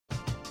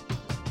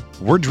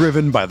We're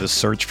driven by the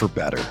search for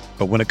better.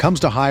 But when it comes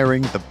to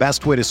hiring, the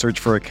best way to search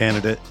for a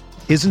candidate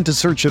isn't to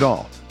search at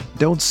all.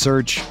 Don't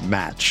search,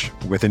 match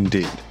with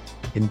Indeed.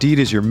 Indeed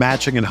is your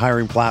matching and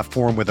hiring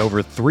platform with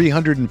over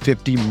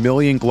 350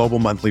 million global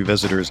monthly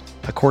visitors,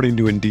 according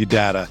to Indeed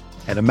data,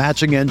 and a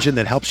matching engine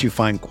that helps you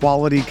find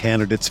quality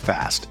candidates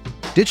fast.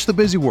 Ditch the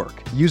busy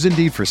work. Use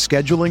Indeed for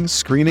scheduling,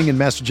 screening, and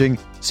messaging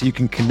so you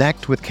can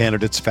connect with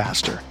candidates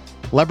faster.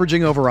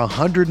 Leveraging over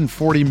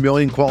 140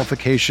 million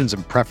qualifications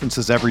and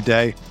preferences every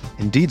day,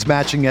 Indeed's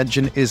matching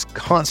engine is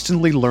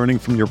constantly learning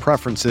from your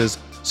preferences,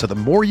 so the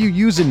more you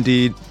use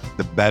Indeed,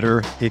 the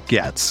better it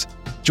gets.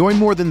 Join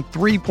more than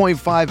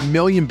 3.5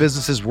 million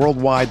businesses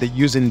worldwide that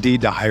use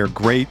Indeed to hire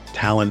great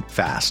talent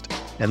fast.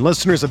 And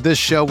listeners of this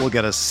show will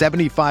get a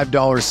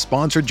 $75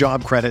 sponsored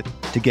job credit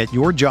to get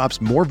your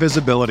jobs more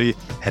visibility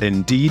at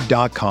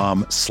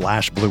Indeed.com/Blue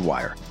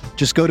Wire.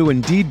 Just go to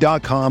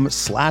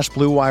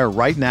Indeed.com/Blue Wire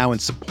right now and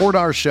support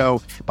our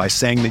show by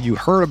saying that you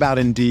heard about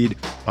Indeed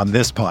on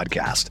this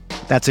podcast.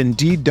 That's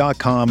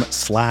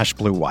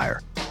Indeed.com/Blue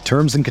Wire.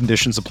 Terms and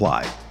conditions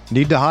apply.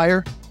 Need to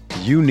hire?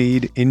 You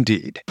need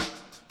Indeed.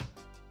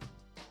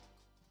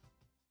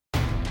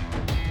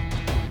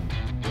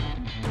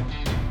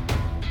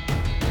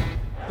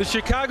 The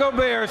Chicago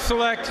Bears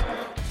select.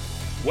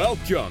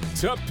 Welcome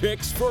to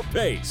Picks for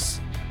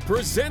Pace,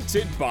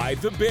 presented by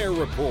The Bear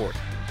Report,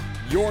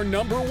 your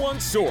number one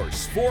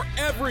source for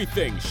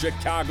everything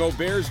Chicago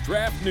Bears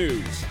draft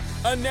news,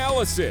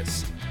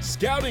 analysis,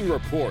 scouting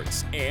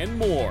reports, and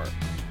more.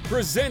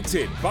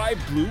 Presented by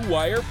Blue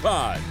Wire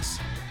Pods.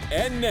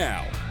 And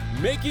now,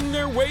 making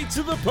their way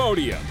to the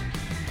podium,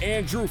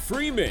 Andrew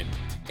Freeman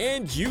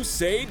and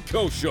Usaid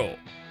Koshul.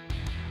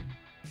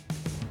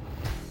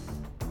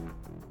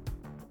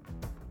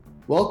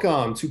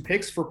 Welcome to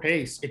Picks for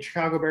Pace, a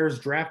Chicago Bears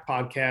draft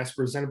podcast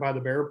presented by The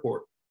Bear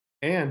Report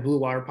and Blue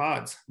Wire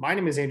Pods. My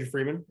name is Andrew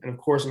Freeman, and of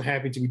course, I'm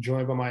happy to be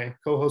joined by my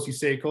co-host,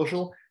 Usaid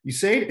Koshul.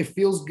 Usaid, it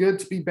feels good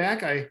to be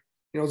back. I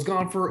was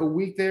gone for a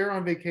week there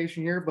on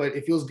vacation here, but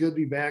it feels good to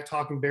be back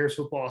talking Bears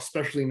football,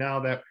 especially now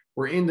that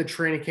we're in the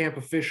training camp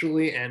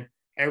officially and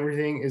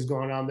everything is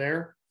going on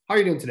there. How are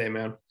you doing today,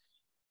 man?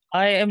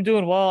 I am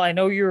doing well. I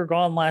know you were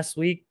gone last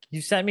week.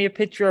 You sent me a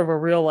picture of a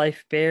real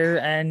life bear,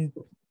 and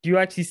you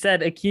actually said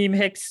Akeem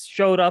Hicks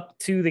showed up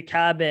to the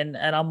cabin,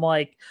 and I'm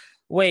like,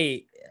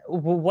 wait,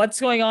 what's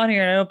going on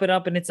here? And I open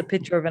up and it's a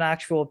picture of an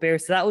actual bear.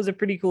 So that was a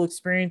pretty cool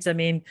experience. I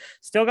mean,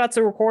 still got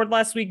to record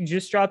last week and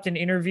just dropped an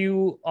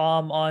interview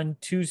on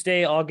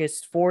Tuesday,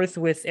 August 4th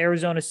with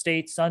Arizona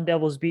State Sun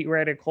Devils beat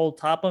writer Cole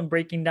Topham,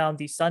 breaking down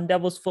the Sun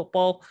Devils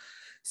football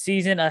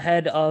season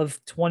ahead of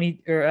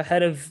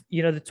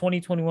the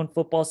 2021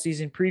 football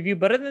season preview.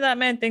 But other than that,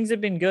 man, things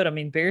have been good. I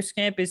mean, Bears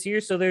camp is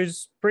here, so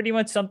there's pretty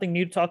much something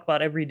new to talk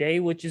about every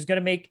day, which is going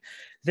to make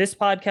this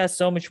podcast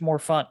so much more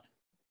fun.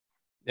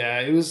 Yeah,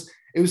 it was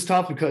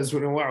tough because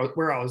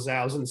where I was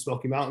at, I was in the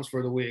Smoky Mountains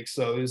for the week,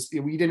 so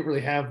we didn't really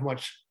have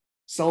much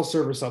cell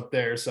service up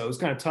there, so it was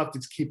kind of tough to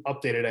keep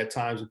updated at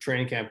times with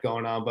training camp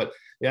going on. But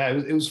yeah,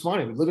 it was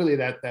funny. Literally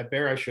that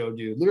bear I showed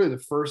you, literally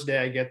the first day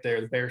I get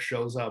there, the bear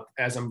shows up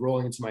as I'm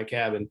rolling into my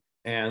cabin,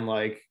 and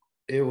like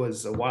it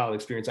was a wild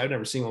experience. I've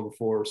never seen one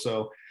before.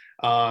 So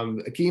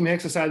Akeem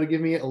Hicks decided to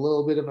give me a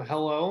little bit of a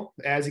hello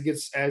as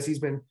he's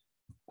been,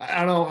 I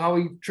don't know how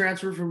he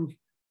transferred from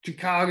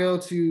Chicago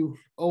to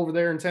over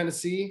there in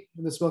Tennessee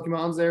in the Smoky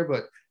Mountains there,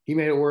 but he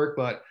made it work.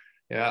 But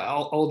yeah,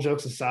 all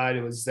jokes aside,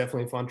 it was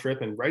definitely a fun trip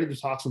and ready to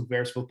talk some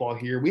Bears football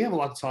here. We have a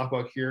lot to talk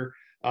about here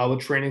with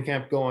training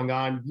camp going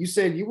on. You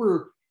said you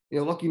were,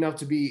 lucky enough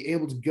to be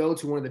able to go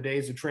to one of the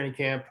days of training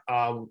camp.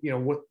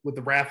 With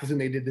the raffles thing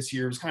they did this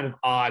year, it was kind of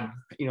odd,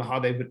 how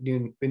they've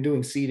been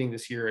doing seating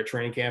this year at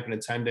training camp and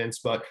attendance.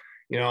 But,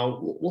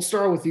 we'll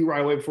start with you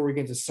right away before we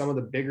get into some of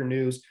the bigger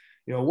news.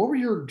 What were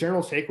your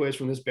general takeaways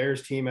from this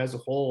Bears team as a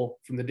whole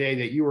from the day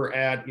that you were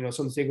at,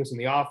 some of the takeaways in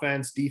the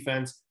offense,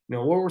 defense?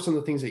 What were some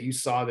of the things that you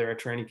saw there at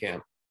training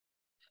camp?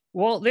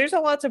 Well, there's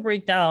a lot to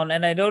break down,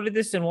 and I noted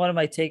this in one of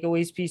my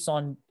takeaways piece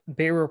on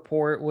Bear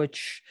Report,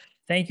 which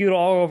thank you to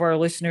all of our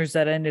listeners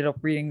that ended up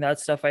reading that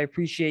stuff. I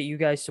appreciate you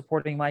guys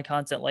supporting my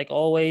content like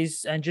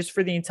always, and just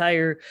for the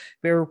entire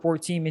Bear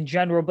Report team in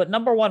general. But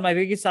number one, my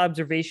biggest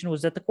observation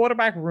was that the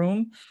quarterback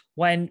room,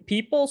 when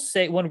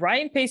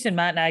Ryan Pace and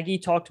Matt Nagy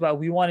talked about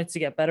we wanted to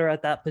get better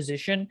at that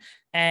position,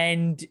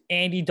 and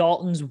Andy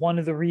Dalton's one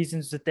of the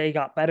reasons that they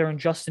got better, and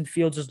Justin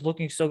Fields is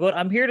looking so good,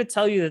 I'm here to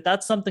tell you that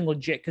that's something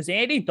legit, because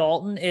Andy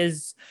Dalton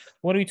is,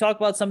 when we talk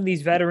about some of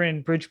these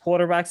veteran bridge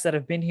quarterbacks that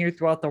have been here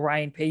throughout the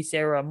Ryan Pace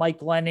era,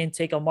 Mike Lennon,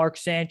 take a Mark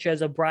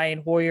Sanchez, a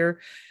Brian Hoyer,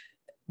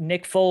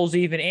 Nick Foles,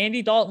 even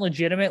Andy Dalton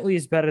legitimately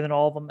is better than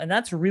all of them. And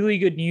that's really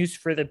good news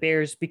for the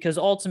Bears, because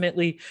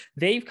ultimately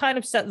they've kind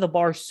of set the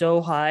bar so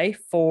high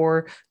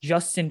for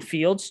Justin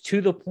Fields to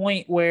the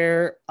point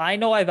where I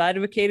know I've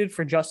advocated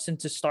for Justin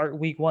to start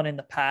week one in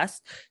the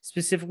past,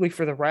 specifically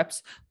for the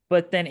reps.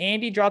 But then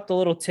Andy dropped a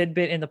little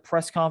tidbit in the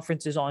press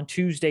conferences on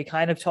Tuesday,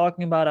 kind of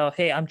talking about,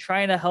 hey, I'm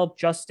trying to help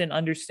Justin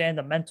understand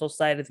the mental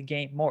side of the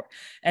game more.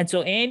 And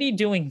so Andy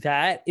doing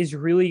that is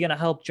really going to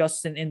help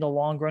Justin in the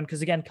long run.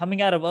 Because again,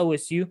 coming out of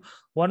OSU,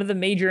 one of the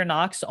major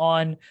knocks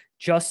on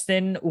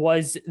Justin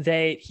was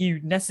that he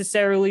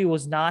necessarily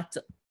was not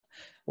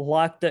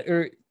locked,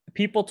 or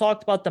people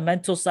talked about the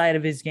mental side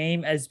of his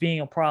game as being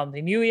a problem.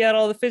 They knew he had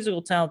all the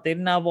physical talent. They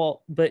didn't have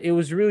all, but it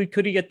was really,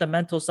 could he get the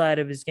mental side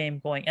of his game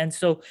going? And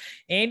so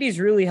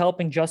Andy's really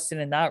helping Justin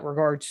in that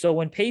regard. So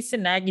when Pace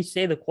and Nagy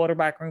say the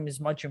quarterback room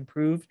is much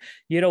improved,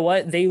 you know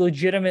what? They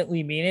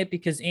legitimately mean it,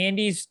 because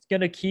Andy's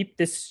going to keep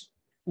this,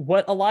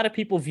 what a lot of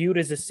people viewed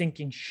as a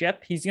sinking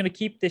ship. He's going to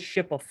keep this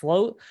ship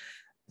afloat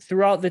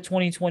throughout the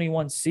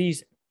 2021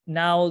 season.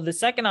 Now, the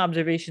second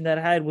observation that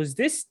I had was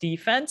this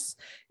defense,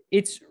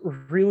 it's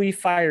really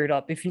fired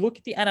up. If you look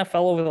at the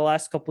NFL over the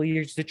last couple of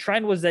years, the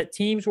trend was that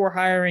teams were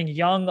hiring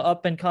young,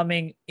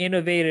 up-and-coming,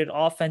 innovative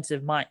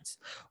offensive minds.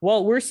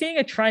 Well, we're seeing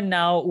a trend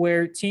now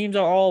where teams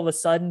are all of a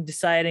sudden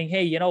deciding,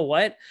 hey, you know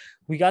what?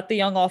 We got the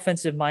young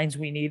offensive minds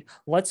we need.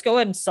 Let's go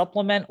ahead and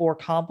supplement or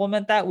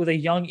complement that with a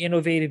young,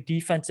 innovative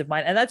defensive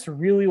mind. And that's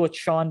really what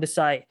Sean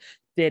Desai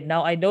did.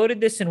 Now, I noted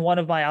this in one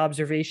of my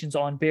observations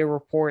on Bear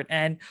Report.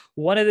 And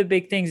one of the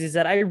big things is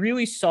that I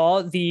really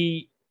saw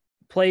the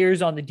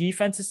players on the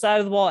defensive side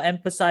of the ball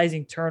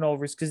emphasizing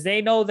turnovers, because they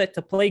know that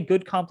to play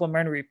good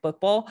complementary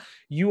football,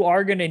 you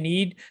are going to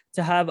need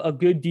to have a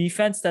good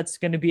defense that's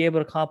going to be able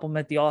to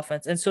complement the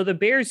offense. And so the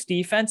Bears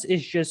defense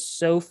is just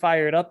so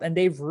fired up, and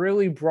they've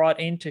really brought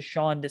into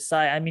Sean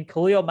Desai. I mean,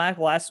 Khalil Mack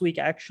last week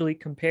actually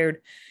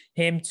compared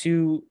him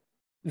to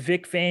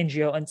Vic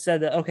Fangio and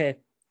said that, okay,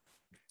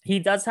 he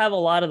does have a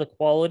lot of the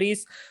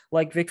qualities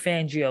like Vic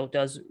Fangio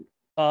does.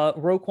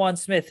 Roquan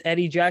Smith,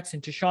 Eddie Jackson,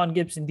 Tashawn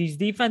Gibson, these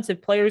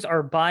defensive players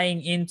are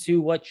buying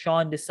into what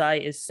Sean Desai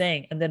is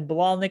saying. And then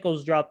Bilal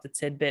Nichols dropped the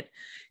tidbit.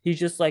 He's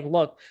just like,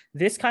 look,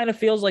 this kind of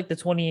feels like the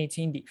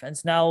 2018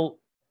 defense. Now,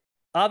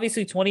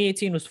 obviously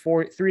 2018 was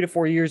 3 to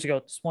 4 years ago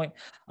at this point.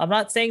 I'm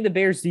not saying the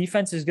Bears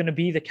defense is going to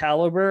be the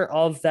caliber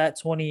of that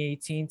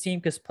 2018 team,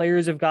 because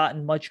players have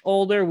gotten much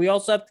older. We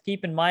also have to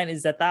keep in mind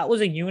is that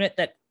was a unit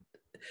that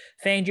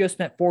Fangio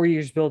spent 4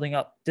 years building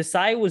up.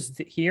 Desai was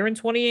here in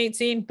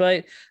 2018,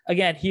 but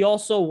again, he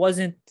also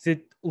wasn't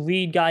the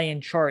lead guy in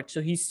charge.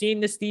 So he's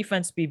seen this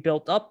defense be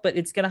built up, but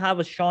it's going to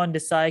have a Sean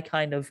Desai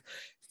kind of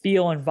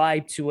feel and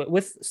vibe to it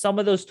with some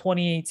of those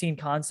 2018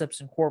 concepts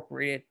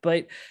incorporated.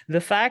 But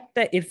the fact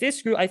that if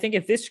this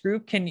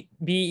group can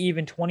be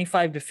even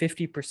 25 to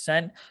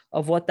 50%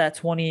 of what that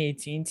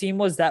 2018 team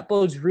was, that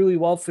bodes really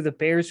well for the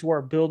Bears who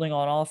are building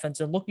on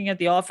offense. And looking at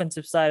the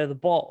offensive side of the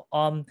ball,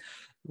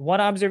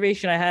 one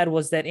observation I had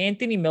was that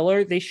Anthony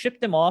Miller, they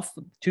shipped him off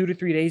 2 to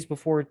 3 days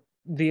before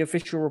the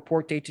official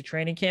report date to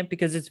training camp,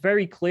 because it's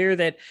very clear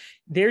that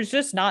there's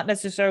just not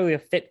necessarily a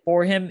fit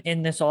for him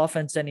in this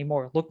offense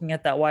anymore. Looking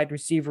at that wide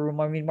receiver room,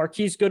 I mean,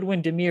 Marquise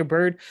Goodwin, Damiere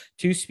Byrd,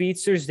 two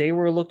speedsters, they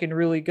were looking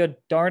really good.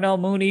 Darnell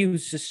Mooney,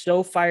 who's just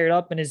so fired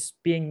up and is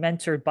being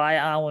mentored by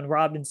Allen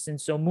Robinson.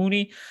 So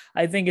Mooney,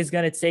 I think, is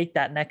going to take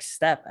that next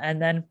step.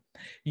 And then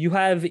you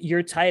have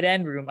your tight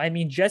end room. I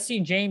mean, Jesse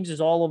James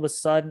is all of a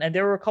sudden, and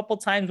there were a couple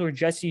times where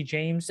Jesse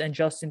James and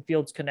Justin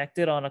Fields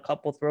connected on a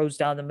couple throws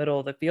down the middle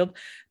of the field.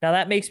 Now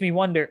that makes me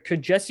wonder,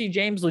 could Jesse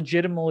James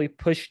legitimately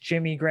push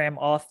Jimmy Graham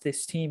off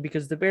this team?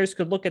 Because the Bears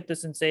could look at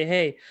this and say,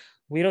 hey,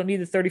 we don't need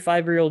the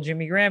 35-year-old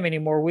Jimmy Graham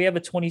anymore. We have a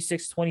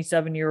 26,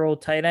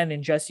 27-year-old tight end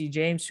in Jesse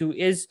James, who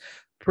is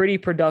pretty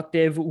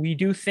productive. We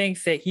do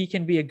think that he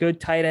can be a good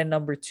tight end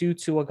number 2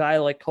 to a guy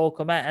like Cole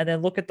Kmet. And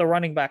then look at the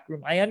running back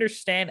room. I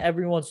understand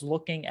everyone's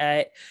looking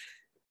at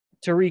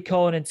Tariq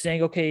Cohen and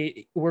saying,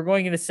 okay, we're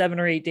going into 7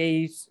 or 8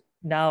 days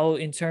now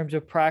in terms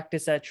of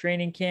practice at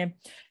training camp.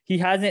 He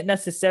hasn't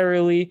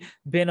necessarily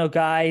been a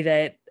guy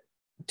that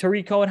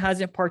Tariq Cohen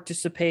hasn't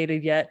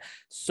participated yet.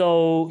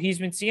 So he's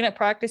been seen at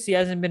practice. He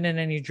hasn't been in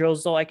any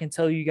drills, though. I can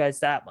tell you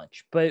guys that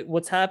much. But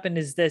what's happened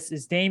is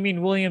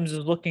Damian Williams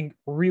is looking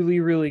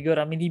really, really good.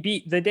 I mean,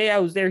 the day I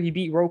was there, he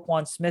beat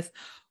Roquan Smith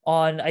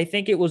on, I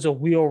think it was a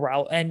wheel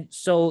route. And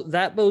so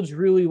that bodes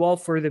really well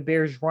for the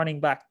Bears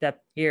running back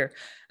depth here.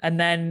 And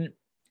then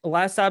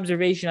last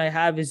observation I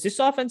have is this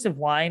offensive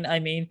line. I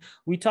mean,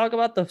 we talk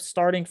about the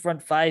starting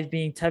front five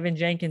being Tevin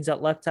Jenkins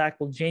at left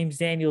tackle, James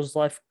Daniels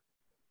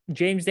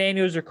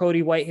or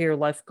Cody Whitehair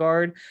left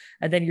guard.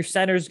 And then your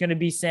center is going to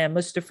be Sam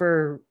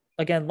Mustipher.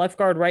 Again, left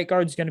guard, right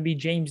guard is going to be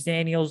James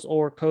Daniels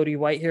or Cody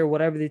Whitehair,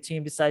 whatever the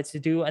team decides to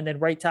do. And then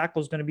right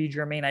tackle is going to be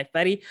Jermaine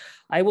Ifedi.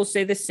 I will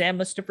say this, Sam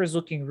Mustipher is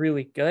looking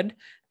really good,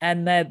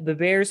 and that the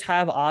Bears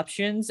have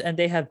options and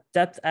they have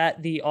depth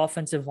at the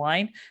offensive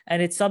line.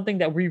 And it's something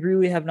that we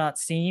really have not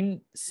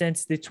seen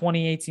since the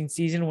 2018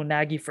 season when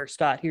Nagy first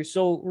got here.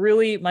 So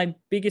really my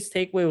biggest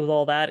takeaway with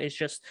all that is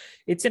just,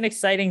 it's an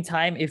exciting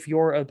time if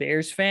you're a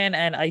Bears fan.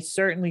 And I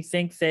certainly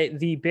think that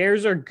the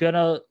Bears are going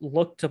to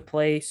look to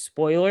play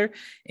spoiler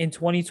in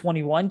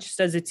 2021,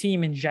 just as a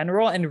team in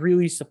general, and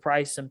really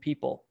surprise some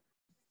people.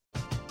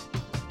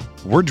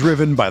 We're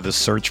driven by the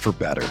search for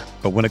better.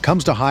 But when it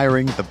comes to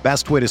hiring, the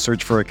best way to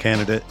search for a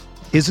candidate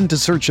isn't to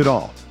search at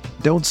all.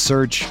 Don't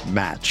search,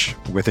 match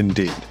with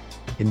Indeed.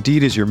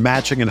 Indeed is your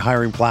matching and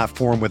hiring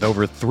platform with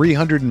over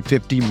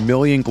 350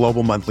 million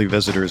global monthly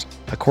visitors,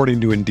 according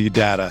to Indeed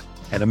data,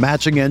 and a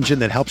matching engine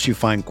that helps you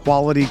find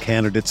quality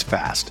candidates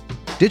fast.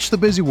 Ditch the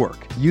busy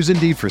work. Use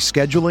Indeed for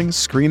scheduling,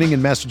 screening,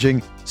 and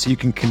messaging so you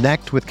can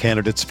connect with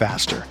candidates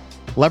faster.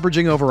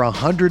 Leveraging over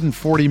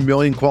 140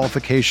 million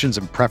qualifications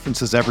and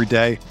preferences every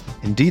day,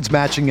 Indeed's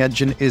matching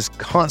engine is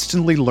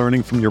constantly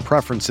learning from your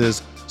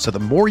preferences, so the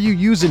more you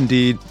use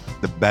Indeed,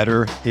 the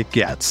better it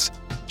gets.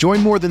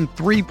 Join more than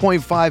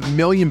 3.5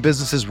 million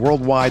businesses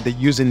worldwide that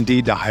use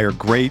Indeed to hire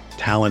great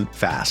talent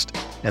fast.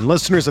 And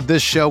listeners of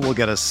this show will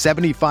get a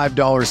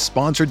 $75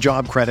 sponsored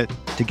job credit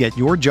to get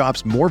your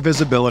jobs more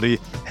visibility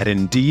at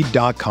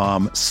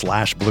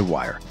Indeed.com/Blue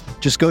Wire.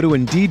 Just go to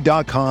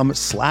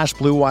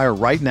Indeed.com/Blue Wire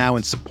right now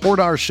and support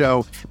our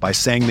show by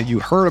saying that you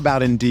heard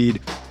about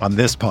Indeed on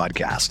this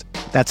podcast.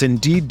 That's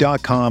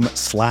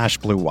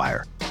Indeed.com/Blue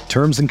Wire.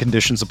 Terms and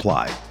conditions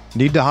apply.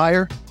 Need to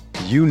hire?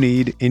 You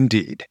need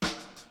Indeed.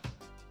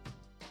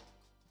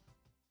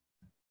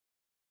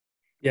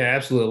 Yeah,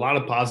 absolutely. A lot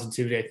of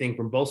positivity, I think,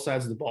 from both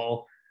sides of the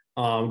ball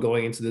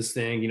going into this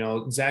thing. You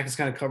know, Zach has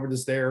kind of covered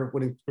this there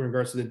in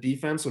regards to the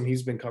defense when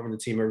he's been covering the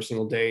team every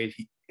single day.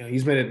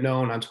 He's made it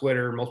known on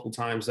Twitter multiple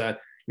times that,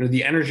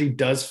 the energy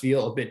does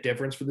feel a bit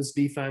different for this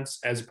defense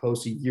as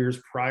opposed to years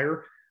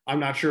prior. I'm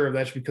not sure if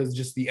that's because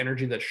just the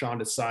energy that Sean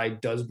Desai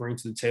does bring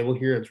to the table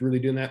here, it's really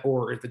doing that,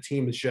 or if the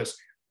team is just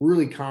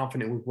really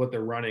confident with what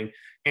they're running.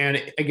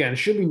 And again, it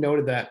should be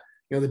noted that,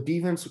 the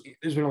defense,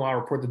 there's been a lot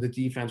of report that the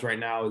defense right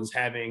now is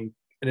having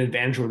an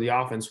advantage over the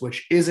offense,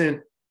 which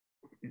isn't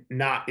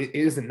not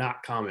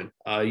common.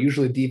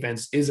 Usually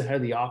defense is ahead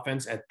of the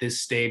offense at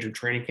this stage of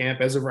training camp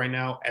as of right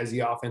now, as the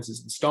offense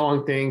is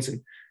installing things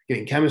and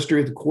getting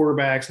chemistry with the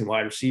quarterbacks and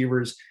wide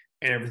receivers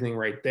and everything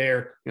right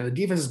there. The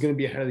defense is going to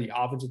be ahead of the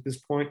offense at this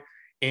point.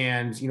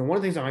 And, one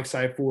of the things I'm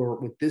excited for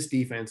with this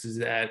defense is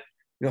that,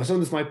 some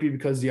of this might be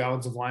because the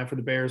offensive line for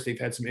the Bears, they've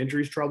had some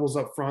injuries troubles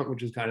up front,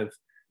 which has kind of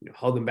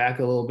held them back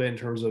a little bit in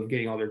terms of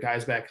getting all their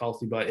guys back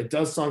healthy. But it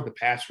does sound like the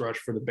pass rush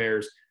for the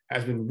Bears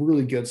has been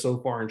really good so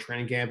far in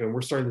training camp. And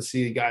we're starting to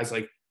see guys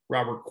like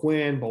Robert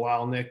Quinn,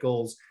 Bilal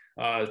Nichols,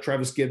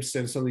 Travis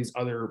Gibson, some of these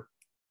other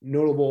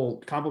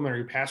notable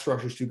complementary pass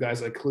rushers to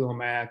guys like Khalil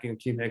Mack and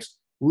Akeem Hicks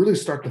really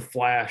start to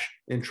flash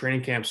in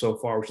training camp so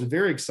far, which is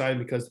very exciting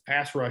because the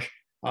pass rush,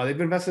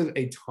 they've invested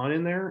a ton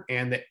in there,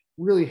 and that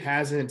really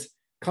hasn't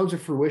come to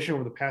fruition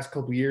over the past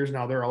couple of years.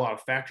 Now, there are a lot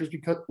of factors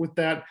because with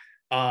that,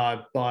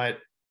 but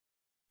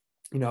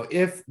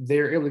if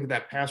they're able to get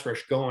that pass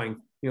rush going,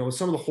 with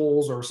some of the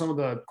holes or some of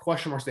the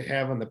question marks they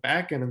have on the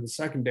back end and the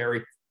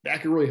secondary,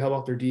 that could really help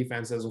out their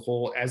defense as a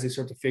whole as they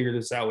start to figure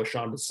this out with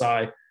Sean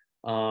Desai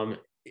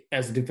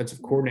as the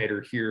defensive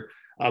coordinator here.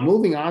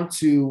 Moving on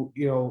to,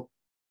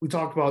 we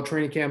talked about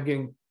training camp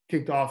getting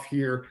kicked off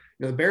here.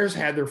 The Bears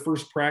had their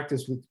first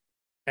practice with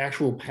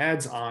actual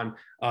pads on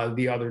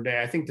the other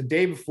day. I think the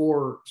day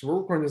before, so we're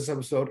recording this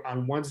episode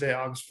on Wednesday,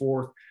 August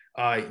 4th.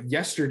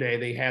 Yesterday,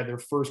 they had their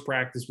first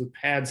practice with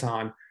pads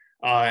on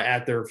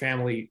at their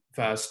Family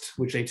Fest,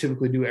 which they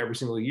typically do every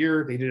single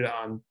year. They did it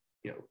on,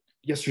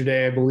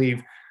 yesterday, I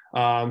believe.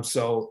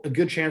 So a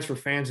good chance for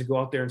fans to go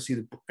out there and see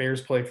the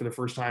Bears play for the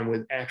first time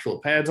with actual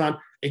pads on.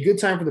 A good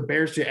time for the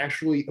Bears to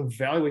actually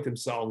evaluate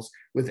themselves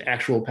with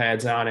actual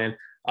pads on. And,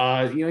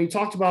 you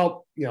talked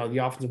about, the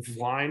offensive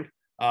line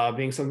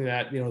being something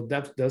that,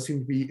 depth does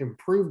seem to be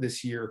improved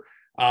this year.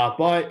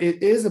 But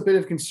it is a bit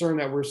of concern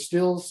that we're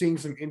still seeing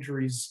some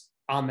injuries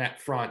on that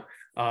front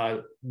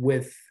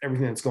with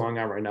everything that's going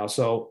on right now.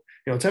 So,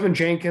 Tevin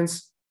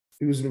Jenkins,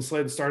 who's been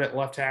slated to start at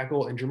left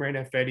tackle, and Germain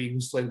Ifedi,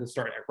 who's slated to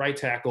start at right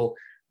tackle,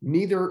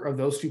 neither of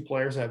those two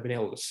players have been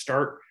able to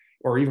start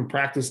or even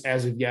practice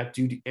as of yet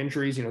due to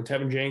injuries.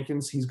 Tevin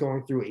Jenkins, he's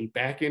going through a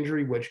back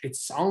injury, which it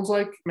sounds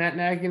like Matt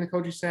Nagy and the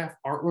coaching staff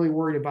aren't really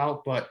worried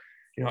about. But,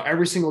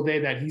 every single day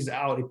that he's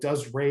out, it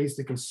does raise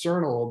the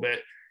concern a little bit.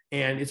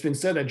 And it's been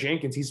said that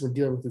Jenkins, he's been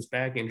dealing with this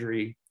back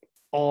injury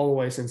all the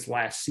way since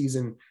last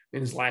season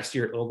in his last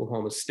year at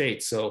Oklahoma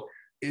State. So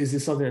is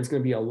this something that's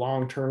going to be a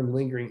long-term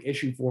lingering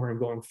issue for him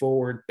going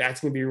forward?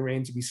 That's going to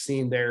remain to be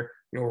seen there.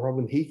 We're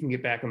hoping he can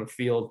get back on the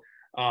field.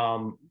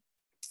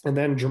 And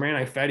then Germain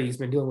Ifedi, he's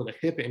been dealing with a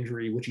hip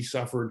injury, which he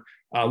suffered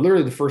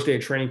literally the first day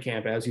of training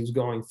camp as he was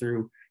going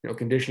through,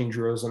 conditioning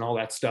drills and all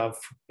that stuff,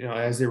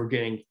 as they were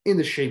getting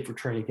into shape for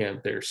training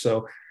camp there.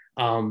 So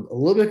a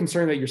little bit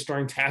concerned that your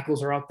starting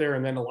tackles are out there.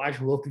 And then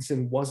Elijah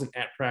Wilkinson wasn't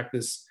at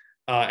practice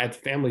at the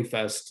Family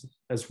Fest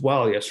as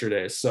well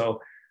yesterday.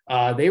 So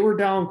they were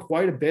down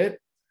quite a bit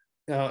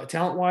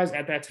talent-wise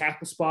at that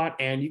tackle spot.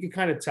 And you can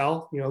kind of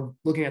tell,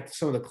 looking at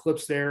some of the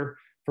clips there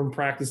from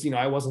practice,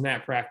 I wasn't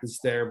at practice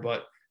there,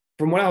 but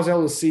from what I was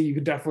able to see, you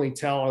could definitely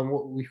tell, and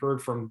what we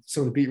heard from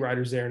some of the beat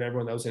writers there and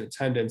everyone that was in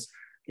attendance,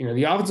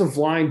 the offensive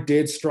line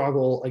did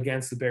struggle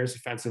against the Bears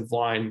defensive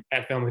line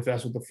at Family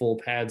Fest with the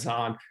full pads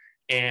on.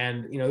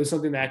 And, it was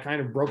something that kind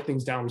of broke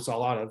things down. We saw a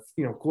lot of,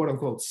 quote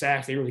unquote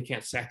sacks. They really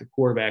can't sack the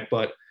quarterback,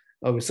 but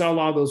we saw a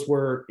lot of those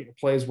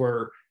plays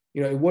where,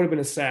 it would have been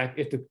a sack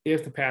if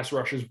the pass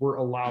rushers were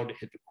allowed to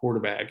hit the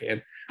quarterback.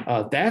 And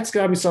that's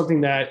got to be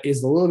something that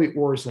is a little bit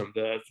worrisome.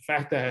 The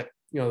fact that,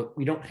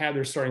 we don't have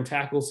their starting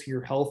tackles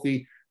here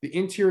healthy. The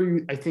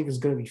interior, I think, is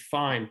going to be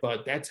fine,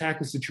 but that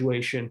tackle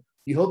situation,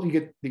 you hope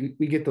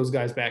we get those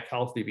guys back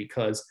healthy,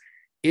 because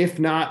if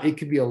not, it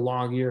could be a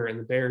long year, and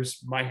the Bears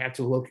might have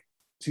to look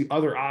to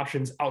other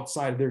options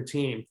outside of their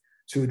team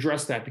to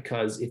address that,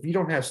 because if you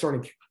don't have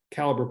starting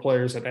caliber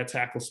players at that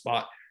tackle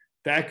spot,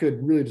 that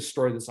could really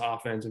destroy this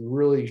offense and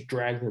really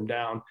drag them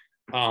down,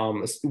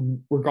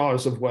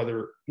 regardless of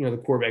whether,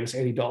 the quarterback is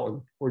Andy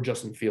Dalton or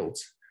Justin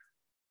Fields.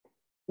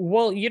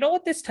 Well, you know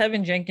what this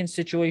Tevin Jenkins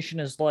situation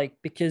is like,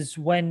 because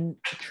when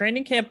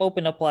training camp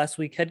opened up last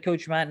week, head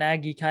coach Matt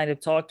Nagy kind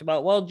of talked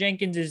about, well,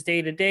 Jenkins is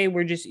day to day.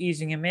 We're just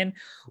easing him in.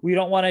 We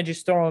don't want to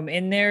just throw him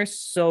in there,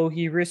 so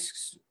he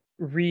risks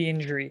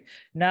re-injury.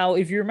 Now,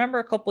 if you remember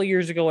a couple of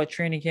years ago at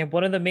training camp,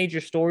 one of the major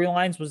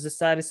storylines was the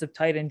status of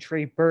tight end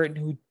Trey Burton,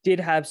 who did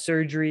have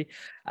surgery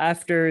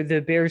after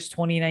the Bears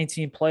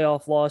 2019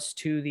 playoff loss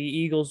to the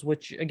Eagles,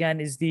 which again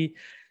is the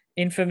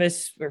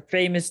infamous or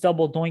famous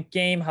double doink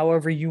game,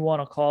 however you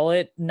want to call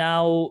it.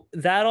 Now,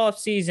 that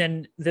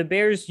offseason, the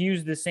Bears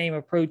used the same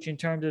approach in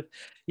terms of,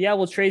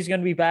 Trey's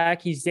going to be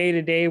back. He's day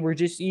to day. We're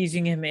just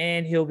easing him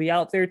in. He'll be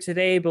out there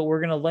today, but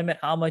we're going to limit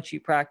how much he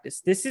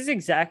practiced. This is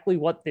exactly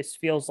what this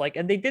feels like.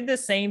 And they did the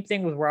same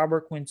thing with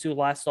Robert Quinn too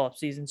last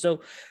offseason.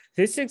 So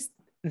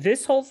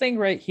this whole thing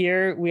right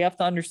here, we have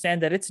to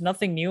understand that it's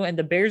nothing new, and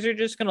the Bears are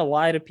just going to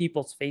lie to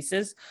people's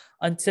faces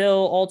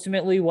until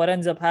ultimately what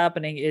ends up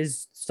happening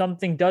is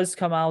something does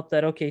come out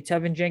that, okay,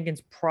 Tevin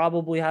Jenkins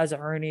probably has a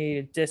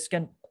herniated disc.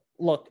 And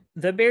look,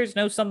 the Bears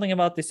know something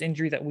about this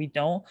injury that we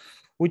don't,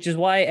 which is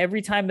why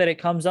every time that it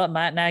comes up,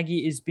 Matt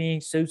Nagy is being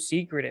so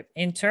secretive.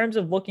 In terms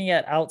of looking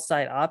at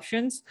outside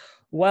options,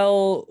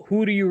 well,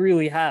 who do you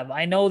really have?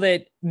 I know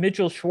that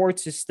Mitchell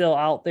Schwartz is still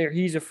out there.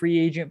 He's a free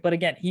agent, but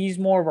again, he's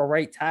more of a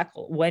right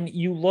tackle. When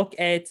you look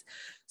at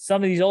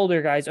some of these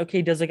older guys,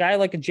 okay, does a guy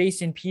like a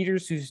Jason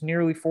Peters, who's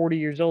nearly 40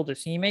 years old,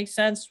 does he make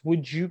sense?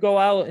 Would you go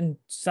out and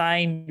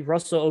sign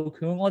Russell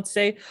Okung, let's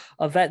say,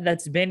 a vet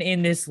that's been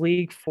in this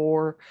league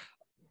for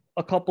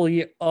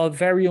a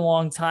very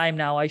long time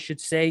now, I should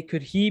say?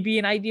 Could he be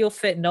an ideal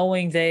fit,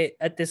 knowing that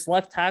at this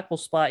left tackle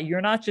spot, you're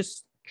not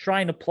just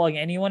trying to plug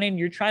anyone in,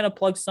 you're trying to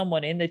plug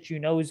someone in that you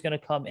know is going to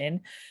come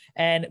in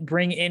and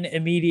bring in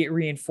immediate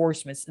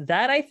reinforcements?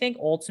 That, I think,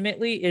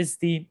 ultimately is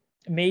the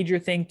major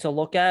thing to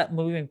look at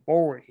moving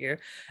forward here.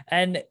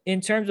 And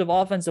in terms of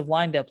offensive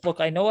line depth, look,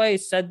 I know I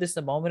said this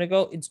a moment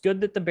ago, it's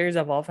good that the Bears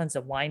have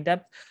offensive line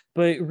depth,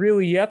 but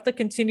really you have to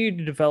continue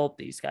to develop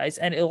these guys.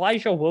 And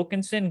Elijah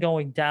Wilkinson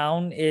going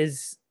down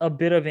is a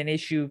bit of an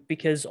issue,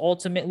 because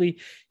ultimately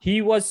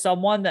he was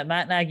someone that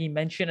Matt Nagy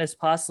mentioned as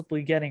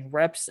possibly getting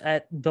reps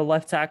at the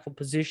left tackle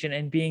position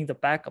and being the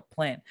backup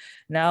plan.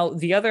 Now,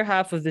 the other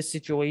half of the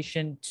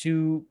situation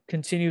to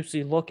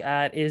continuously look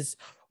at is,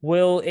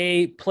 will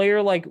a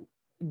player like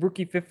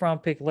rookie 5th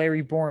round pick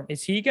Larry Borom,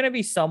 is he going to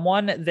be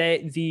someone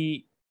that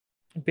the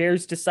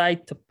Bears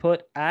decide to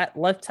put at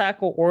left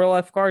tackle or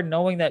left guard,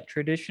 knowing that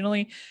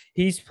traditionally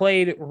he's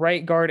played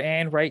right guard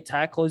and right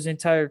tackle his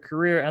entire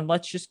career? And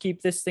let's just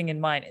keep this thing in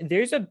mind.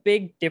 There's a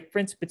big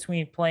difference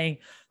between playing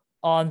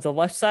on the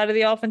left side of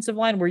the offensive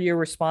line, where you're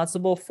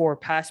responsible for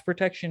pass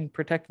protection,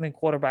 protecting the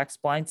quarterback's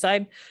blind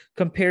side,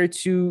 compared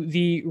to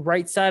the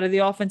right side of the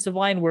offensive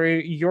line, where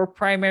your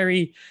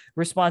primary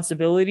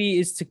responsibility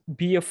is to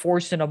be a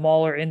force and a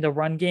mauler in the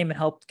run game and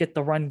help get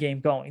the run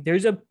game going.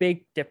 There's a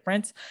big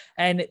difference.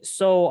 And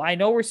so I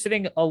know we're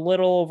sitting a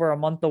little over a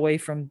month away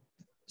from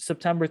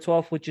September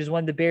 12th, which is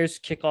when the Bears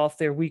kick off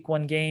their week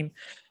 1 game,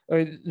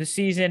 or the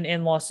season,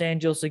 in Los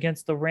Angeles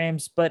against the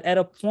Rams. But at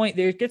a point,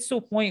 there gets to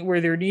a point where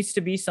there needs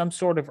to be some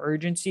sort of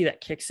urgency that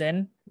kicks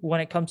in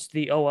when it comes to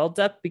the OL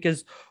depth,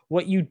 because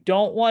what you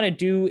don't want to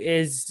do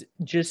is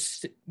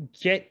just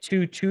get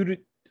to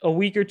a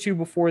week or two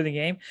before the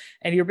game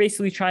and you're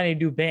basically trying to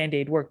do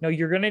Band-Aid work. No,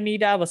 you're going to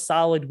need to have a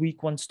solid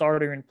week 1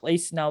 starter in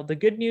place. Now, the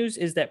good news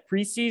is that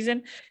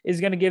preseason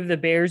is going to give the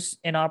Bears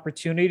an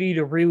opportunity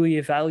to really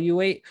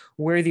evaluate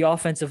where the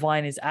offensive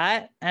line is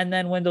at. And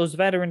then when those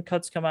veteran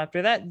cuts come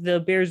after that, the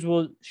Bears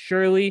will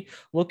surely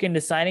look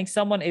into signing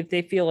someone if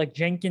they feel like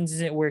Jenkins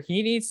isn't where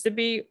he needs to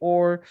be,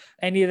 or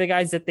any of the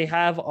guys that they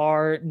have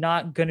are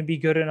not going to be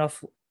good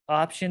enough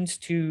options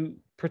to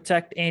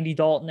protect Andy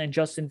Dalton and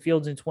Justin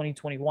Fields in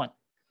 2021.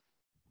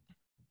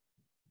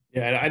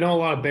 Yeah, I know a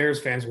lot of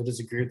Bears fans will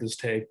disagree with this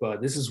take, but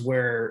this is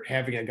where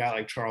having a guy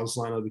like Charles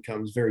Leno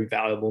becomes very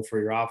valuable for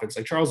your offense.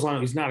 Like Charles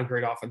Leno, he's not a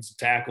great offensive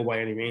tackle by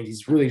any means.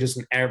 He's really just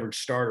an average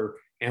starter.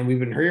 And we've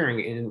been hearing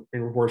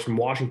in reports from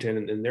Washington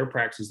and in their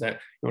practices that,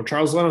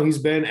 Charles Leno, he's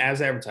been,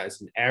 as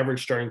advertised, an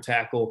average starting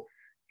tackle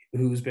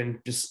who's been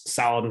just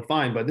solid and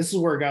fine. But this is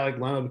where a guy like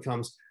Leno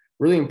becomes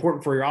really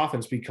important for your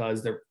offense,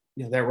 because they're,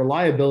 that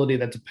reliability,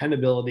 that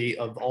dependability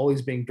of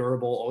always being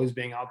durable, always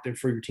being out there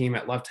for your team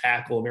at left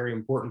tackle, a very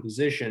important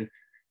position.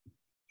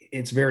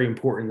 It's very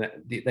important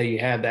that you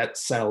have that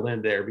settled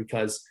in there,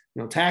 because,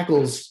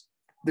 tackles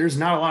there's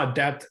not a lot of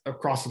depth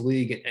across the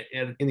league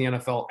in the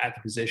NFL at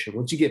the position.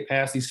 Once you get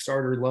past these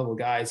starter level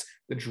guys,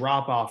 the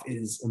drop off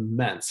is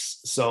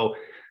immense. So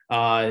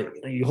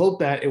you hope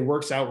that it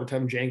works out where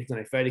Tevin Jenkins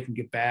and Ifedi can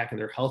get back and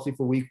they're healthy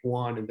for week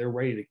 1 and they're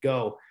ready to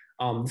go.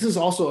 This is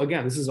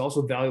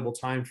also valuable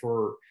time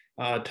for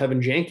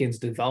Tevin Jenkins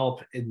to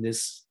develop in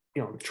this,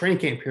 training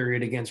camp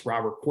period against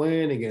Robert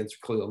Quinn, against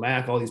Khalil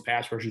Mack, all these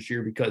pass rushers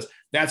here, because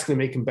that's going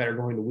to make him better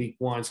going to week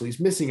 1. So he's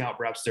missing out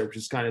reps there, which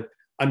is kind of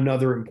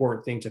another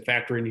important thing to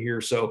factor in here.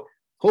 So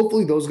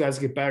hopefully those guys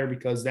get better,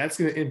 because that's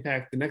going to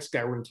impact the next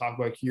guy we're going to talk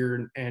about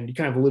here. And you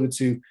kind of alluded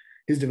to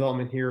his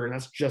development here, and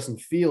that's Justin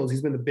Fields.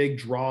 He's been the big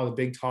draw, the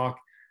big talk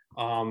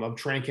of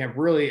training camp.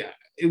 Really,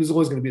 it was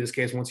always going to be this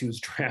case once he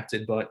was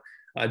drafted, but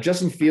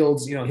Justin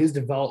Fields, his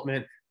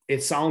development,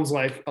 it sounds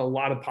like a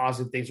lot of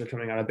positive things are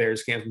coming out of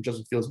Bears camp from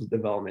Justin Fields'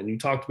 development. You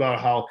talked about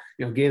how,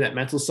 getting that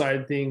mental side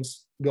of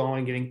things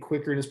going, getting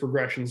quicker in his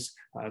progressions,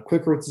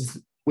 quicker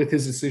with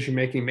his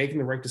decision-making, making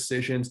the right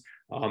decisions.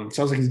 Sounds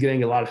like he's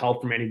getting a lot of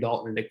help from Andy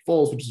Dalton and Nick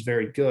Foles, which is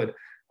very good.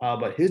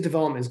 But his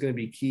development is going to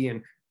be key.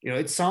 And,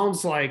 it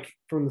sounds like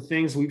from the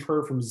things we've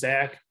heard from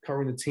Zach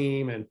covering the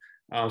team and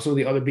some of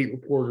the other beat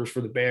reporters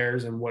for the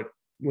Bears and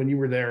when you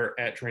were there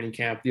at training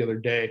camp the other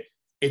day,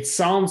 it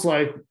sounds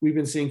like we've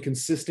been seeing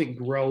consistent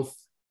growth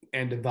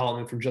and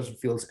development from Justin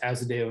Fields as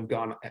the days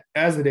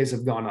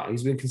have gone on.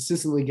 He's been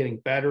consistently getting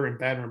better and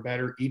better and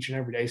better each and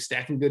every day,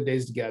 stacking good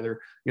days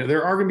together.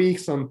 There are going to be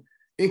some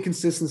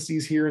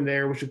inconsistencies here and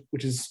there,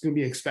 which is going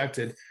to be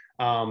expected.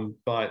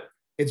 But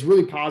it's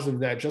really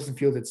positive that Justin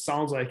Fields, it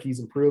sounds like he's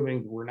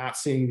improving. We're not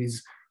seeing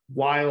these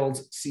wild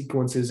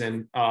sequences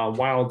and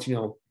wild,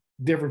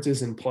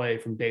 differences in play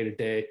from day to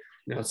day.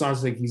 It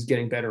sounds like he's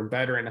getting better and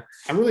better. And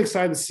I'm really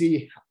excited to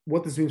see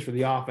what this means for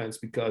the offense,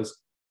 because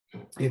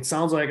it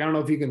sounds like, I don't know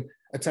if you can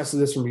attest to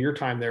this from your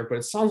time there, but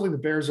it sounds like the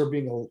Bears are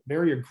being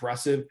very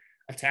aggressive,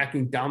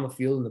 attacking down the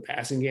field in the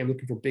passing game,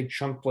 looking for big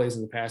chunk plays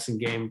in the passing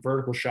game,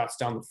 vertical shots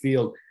down the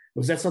field.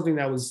 Was that something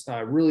that was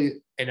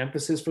really an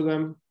emphasis for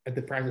them at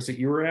the practice that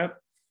you were at?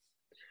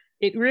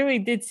 It really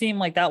did seem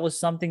like that was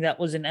something that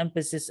was an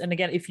emphasis. And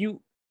again, if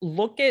you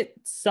look at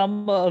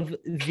some of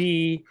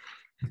the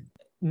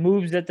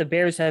moves that the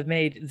Bears have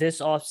made this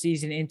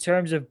offseason in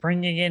terms of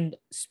bringing in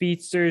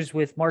speedsters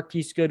with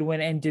Marquise Goodwin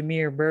and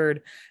Damiere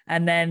Byrd,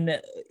 and then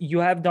you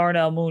have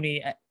Darnell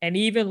Mooney, and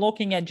even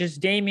looking at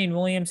just Damian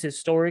Williams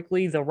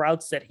historically, the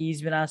routes that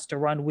he's been asked to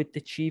run with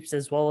the Chiefs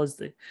as well as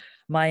the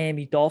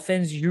Miami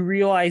Dolphins, you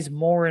realize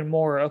more and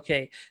more,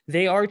 okay,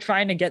 they are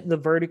trying to get the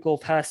vertical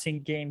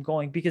passing game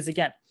going. Because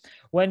again,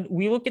 when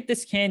we look at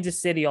this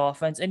Kansas City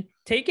offense and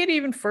take it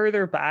even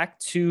further back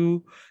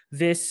to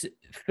this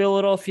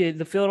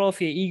the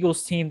Philadelphia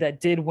Eagles team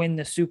that did win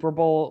the Super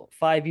Bowl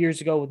 5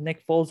 years ago with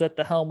Nick Foles at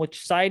the helm,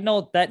 which, side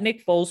note, that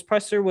Nick Foles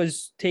presser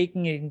was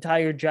taking an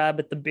entire jab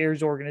at the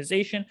Bears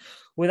organization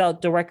without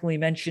directly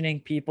mentioning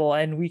people.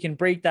 And we can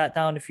break that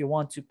down if you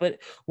want to. But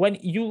when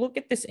you look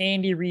at this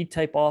Andy Reid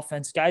type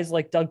offense, guys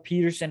like Doug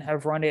Peterson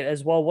have run it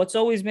as well. What's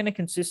always been a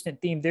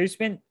consistent theme, there's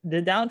been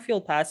the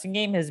downfield passing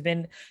game has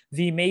been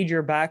the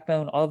major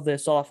backbone of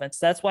this offense.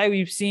 That's why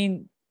we've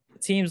seen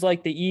teams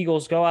like the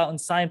Eagles go out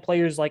and sign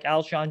players like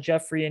Alshon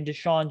Jeffrey and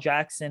Deshaun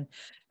Jackson,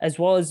 as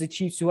well as the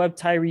Chiefs, who have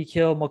Tyreek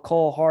Hill,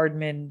 McCall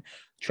Hardman,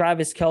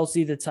 Travis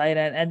Kelce, the tight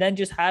end, and then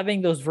just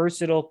having those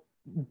versatile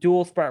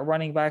dual threat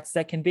running backs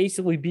that can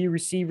basically be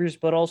receivers,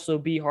 but also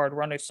be hard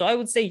runners. So I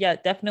would say, yeah,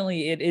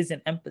 definitely it is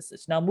an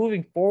emphasis. Now,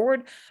 moving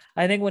forward,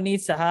 I think what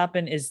needs to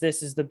happen is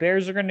the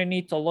Bears are going to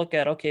need to look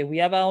at, okay, we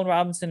have Allen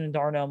Robinson and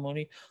Darnell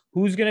Mooney.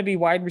 Who's going to be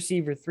wide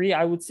receiver 3?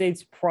 I would say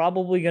it's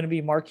probably going to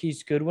be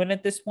Marquise Goodwin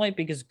at this point,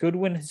 because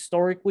Goodwin,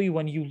 historically,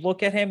 when you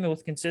look at him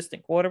with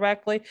consistent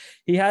quarterback play,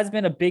 he has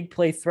been a big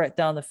play threat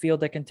down the field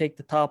that can take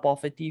the top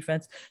off at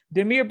defense.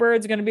 Damiere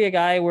Byrd's going to be a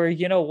guy where,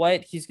 you know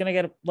what, he's going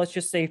to get, let's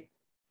just say,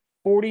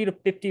 40 to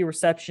 50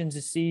 receptions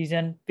a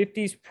season.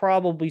 50 is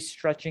probably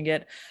stretching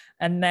it.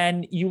 And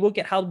then you look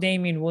at how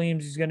Damian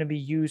Williams is going to be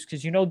used,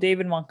 because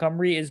David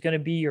Montgomery is going to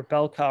be your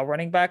bell cow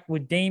running back.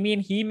 With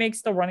Damian, he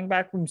makes the running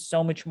back room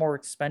so much more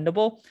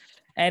expendable.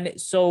 And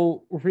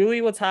so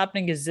really what's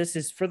happening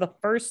is for the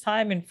first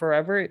time in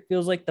forever, it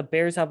feels like the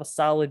Bears have a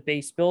solid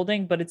base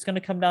building, but it's going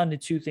to come down to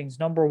two things.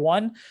 Number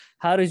one,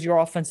 how does your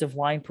offensive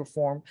line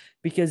perform?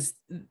 Because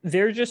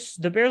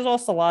the Bears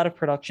lost a lot of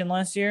production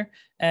last year,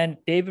 and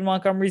David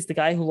Montgomery is the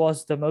guy who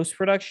lost the most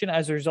production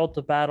as a result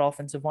of bad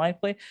offensive line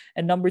play.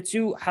 And number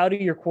two, how do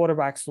your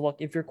quarterbacks look?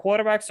 If your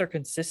quarterbacks are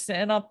consistent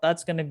enough,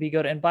 that's going to be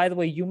good. And by the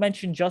way, you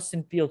mentioned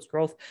Justin Fields'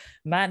 growth.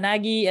 Matt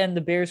Nagy and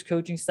the Bears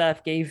coaching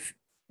staff gave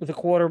the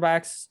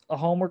quarterbacks a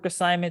homework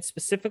assignment,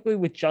 specifically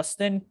with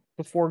Justin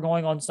before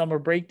going on summer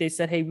break. They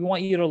said, hey, we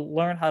want you to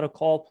learn how to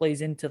call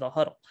plays into the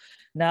huddle.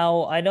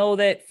 Now, I know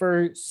that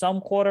for some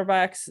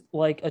quarterbacks,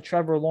 like a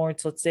Trevor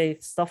Lawrence, let's say,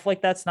 stuff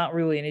like that's not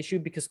really an issue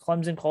because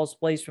Clemson calls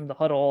plays from the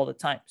huddle all the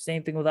time.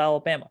 Same thing with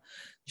Alabama.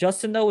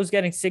 Justin, though, was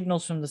getting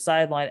signals from the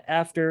sideline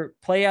after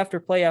play after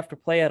play after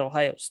play at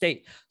Ohio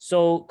State.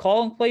 So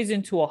calling plays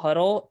into a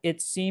huddle,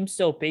 it seems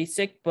so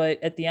basic,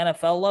 but at the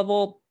NFL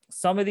level,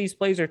 Some of these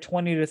plays are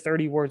 20 to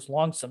 30 words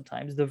long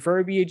sometimes. The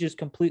verbiage is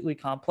completely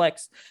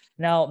complex.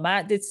 Now,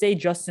 Matt did say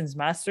Justin's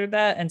mastered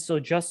that, and so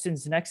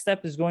Justin's next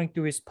step is going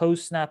through his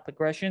post-snap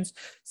progressions,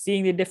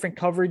 seeing the different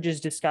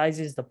coverages,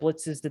 disguises, the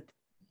blitzes that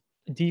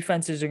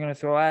defenses are going to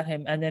throw at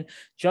him. And then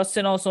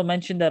Justin also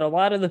mentioned that a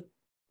lot of the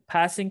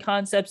passing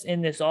concepts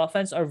in this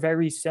offense are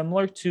very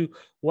similar to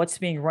what's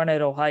being run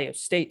at Ohio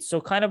State.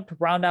 So kind of to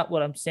round out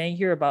what I'm saying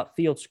here about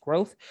Fields'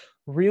 growth,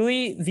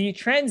 really the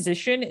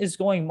transition is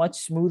going much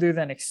smoother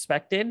than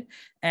expected.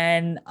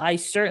 And I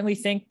certainly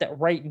think that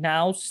right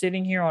now,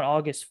 sitting here on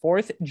August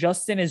 4th,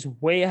 Justin is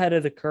way ahead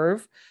of the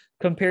curve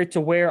compared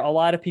to where a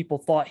lot of people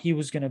thought he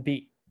was going to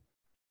be.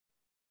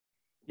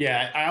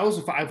 Yeah,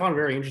 I found it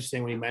very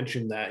interesting when he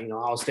mentioned that,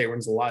 Ohio State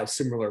runs a lot of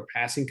similar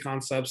passing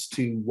concepts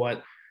to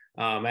what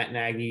Matt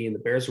Nagy and the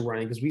Bears are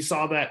running, because we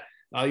saw that,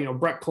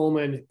 Brett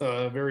Coleman,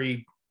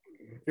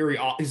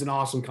 he's an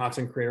awesome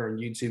content creator on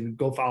YouTube.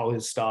 Go follow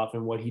his stuff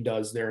and what he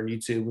does there on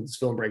YouTube with his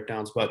film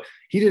breakdowns. But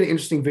he did an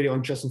interesting video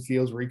on Justin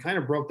Fields where he kind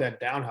of broke that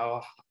down,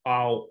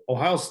 how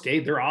Ohio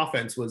State, their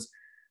offense was,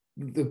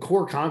 the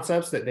core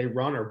concepts that they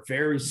run are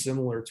very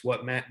similar to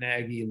what Matt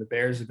Nagy and the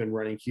Bears have been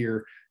running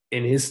here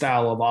in his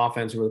style of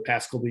offense over the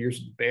past couple of years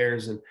with the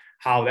Bears, and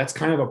how that's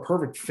kind of a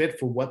perfect fit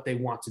for what they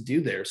want to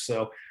do there.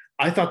 So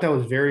I thought that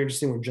was very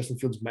interesting when Justin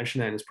Fields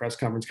mentioned that in his press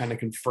conference, kind of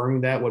confirming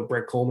that what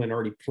Brett Coleman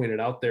already pointed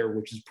out there,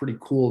 which is pretty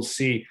cool to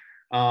see.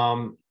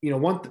 One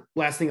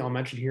last thing I'll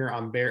mention here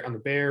on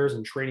the Bears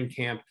and training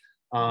camp,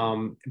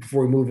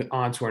 before we move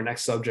on to our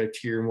next subject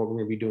here and what we're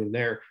going to be doing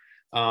there,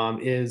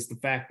 is the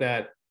fact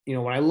that,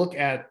 when I look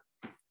at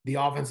the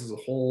offense as a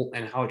whole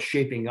and how it's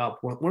shaping up,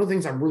 one of the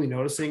things I'm really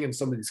noticing in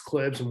some of these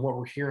clips and what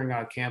we're hearing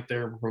out of camp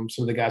there from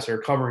some of the guys that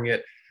are covering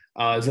it,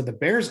 is that the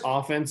Bears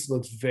offense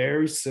looks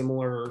very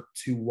similar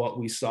to what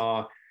we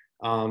saw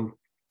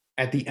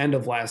at the end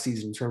of last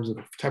season in terms of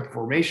the type of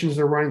formations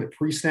they're running, the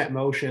pre-snap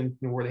motion,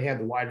 where they had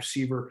the wide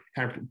receiver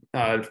kind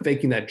of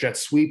faking that jet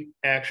sweep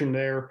action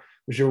there,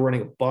 which they were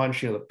running a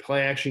bunch, the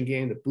play action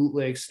game, the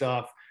bootleg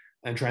stuff,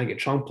 and trying to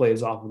get chunk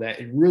plays off of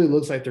that. It really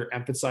looks like they're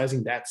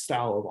emphasizing that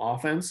style of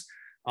offense,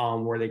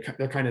 where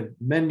they're kind of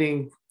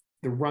mending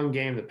the run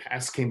game, the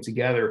pass came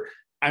together.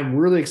 I'm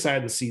really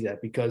excited to see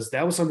that, because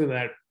that was something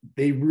that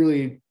they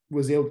really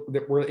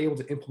were able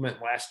to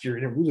implement last year,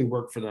 and it really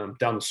worked for them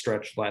down the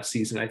stretch last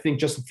season. I think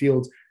Justin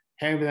Fields,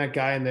 having that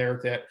guy in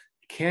there that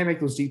can make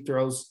those deep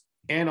throws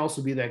and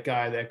also be that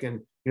guy that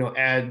can,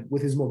 add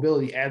with his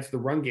mobility, add to the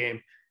run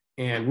game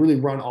and really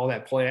run all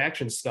that play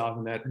action stuff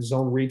and that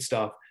zone read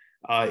stuff,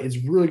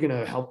 is really going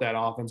to help that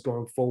offense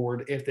going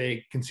forward if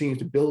they continue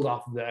to build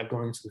off of that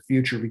going into the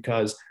future,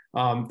 because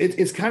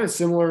it's kind of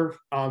similar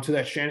to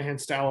that Shanahan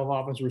style of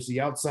offense, where it's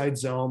the outside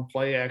zone,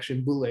 play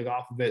action, bootleg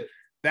off of it.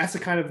 That's the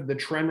kind of the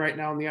trend right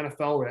now in the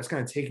NFL, where that's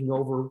kind of taking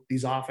over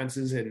these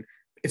offenses. And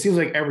it seems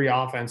like every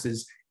offense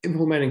is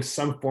implementing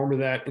some form of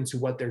that into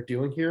what they're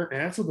doing here.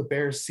 And that's what the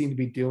Bears seem to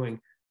be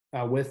doing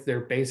with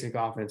their basic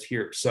offense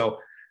here. So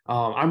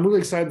I'm really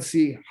excited to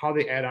see how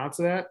they add on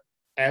to that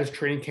as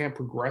training camp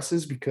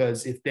progresses,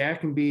 because if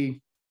that can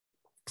be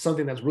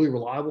something that's really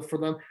reliable for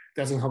them,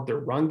 that's going to help their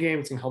run game,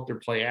 it's going to help their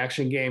play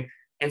action game,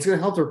 and it's going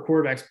to help their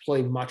quarterbacks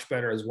play much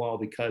better as well,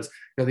 because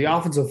the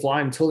offensive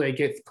line, until they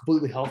get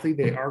completely healthy,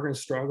 they are going to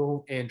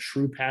struggle in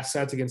true pass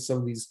sets against some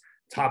of these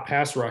top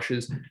pass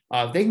rushes.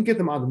 If they can get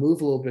them on the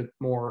move a little bit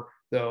more,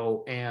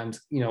 though, and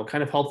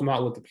kind of help them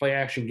out with the play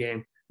action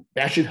game,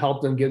 that should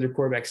help them give their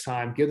quarterbacks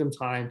time, give them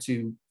time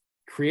to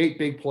create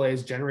big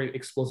plays, generate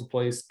explosive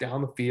plays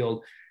down the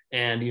field.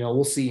 And,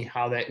 we'll see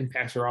how that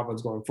impacts their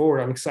offense going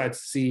forward. I'm excited to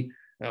see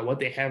what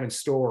they have in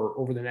store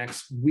over the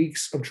next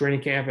weeks of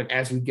training camp and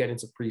as we get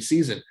into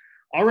preseason.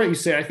 All right,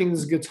 Usayd, I think this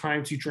is a good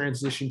time to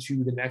transition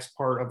to the next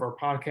part of our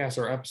podcast,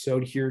 our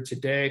episode here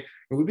today.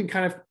 And we've been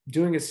kind of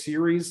doing a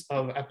series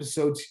of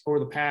episodes over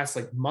the past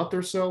month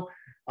or so,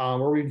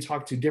 where we've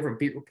talked to different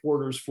beat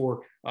reporters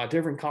for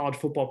different college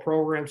football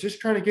programs,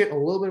 just trying to get a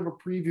little bit of a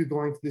preview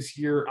going this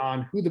year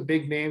on who the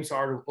big names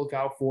are to look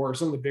out for,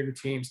 some of the bigger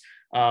teams.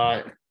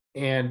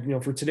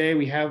 And, for today,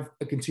 we have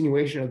a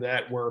continuation of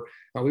that, where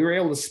we were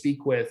able to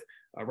speak with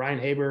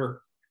Ryan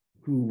Aber,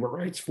 who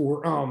writes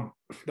for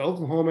the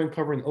Oklahoman,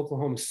 covering the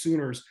Oklahoma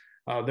Sooners,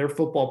 their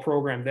football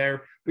program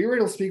there. We were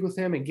able to speak with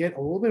him and get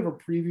a little bit of a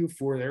preview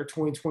for their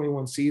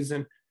 2021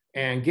 season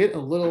and get a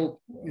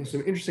little,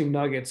 some interesting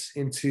nuggets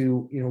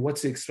into, what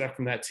to expect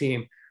from that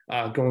team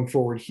going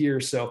forward here.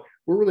 So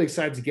we're really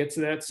excited to get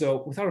to that.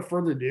 So without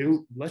further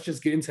ado, let's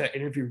just get into that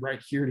interview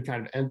right here to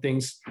kind of end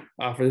things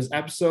for this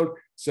episode.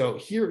 So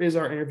here is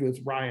our interview with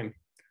Ryan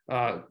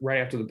right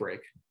after the break.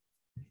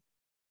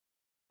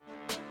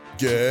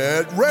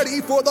 Get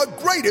ready for the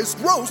greatest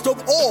roast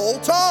of all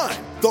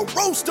time, the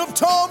Roast of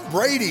Tom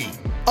Brady,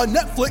 a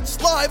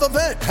Netflix live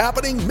event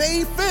happening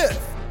May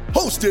 5th.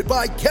 Hosted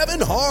by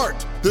Kevin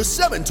Hart, the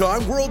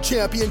 7-time world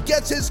champion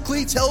gets his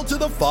cleats held to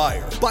the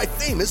fire by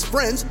famous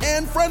friends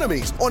and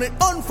frenemies on an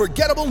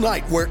unforgettable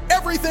night where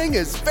everything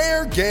is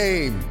fair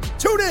game.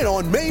 Tune in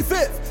on May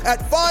 5th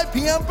at 5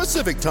 p.m.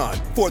 Pacific time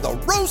for the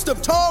Roast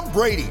of Tom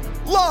Brady,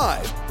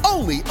 live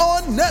only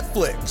on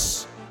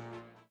Netflix.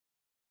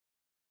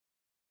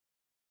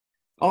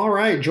 All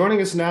right,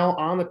 joining us now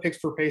on the Picks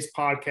for Pace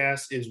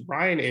podcast is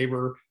Ryan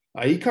Aber.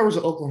 He covers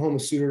the Oklahoma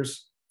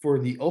Sooners for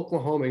the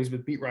Oklahoma. He's the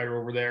beat writer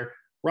over there.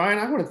 Ryan,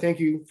 I want to thank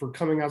you for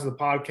coming out to the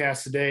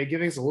podcast today,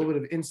 giving us a little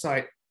bit of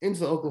insight into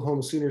the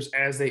Oklahoma Sooners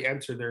as they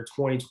enter their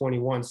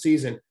 2021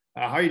 season.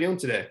 How are you doing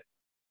today?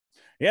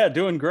 Yeah,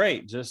 doing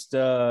great. Just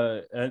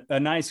a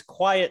nice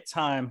quiet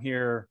time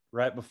here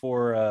right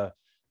before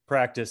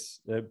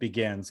practice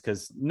begins,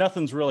 because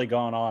nothing's really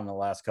gone on in the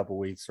last couple of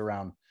weeks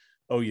around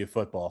OU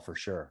football for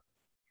sure.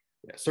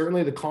 Yeah,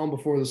 certainly the calm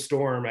before the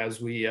storm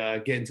as we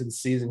get into the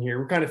season here.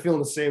 We're kind of feeling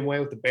the same way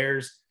with the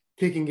Bears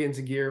kicking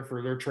into gear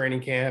for their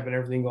training camp and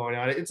everything going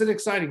on. It's an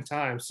exciting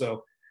time.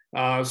 So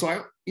one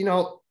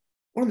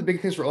of the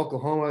big things for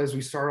Oklahoma as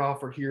we start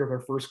off here with our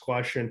first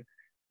question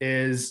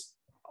is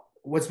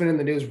what's been in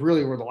the news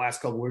really over the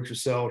last couple of weeks or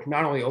so,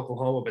 not only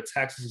Oklahoma, but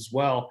Texas as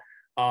well.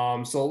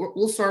 So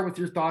we'll start with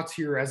your thoughts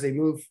here as they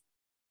move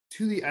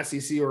to the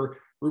SEC or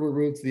rumor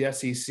move to the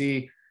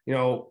SEC.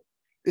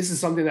 This is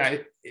something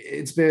that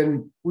it's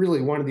been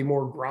really one of the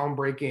more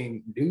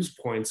groundbreaking news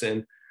points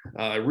in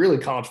really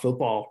college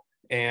football.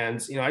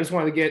 And, I just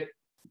wanted to get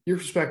your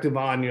perspective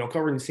on,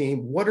 covering the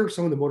team. What are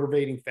some of the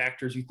motivating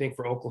factors you think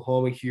for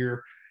Oklahoma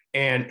here?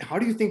 And how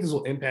do you think this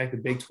will impact the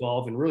Big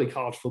 12 and really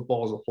college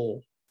football as a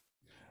whole?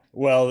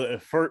 Well,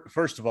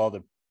 first of all,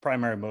 the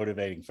primary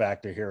motivating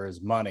factor here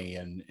is money,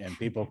 and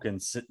people can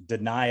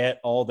deny it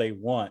all they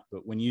want.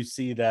 But when you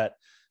see that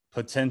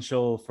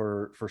potential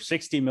for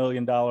 $60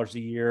 million a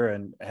year.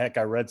 And heck,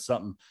 I read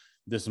something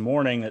this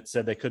morning that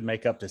said they could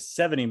make up to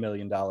 $70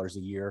 million a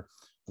year,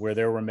 where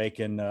they were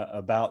making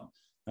about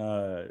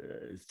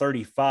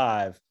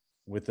 35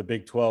 with the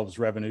Big 12's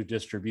revenue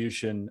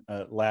distribution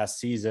last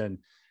season.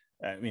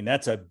 I mean,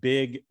 that's a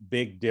big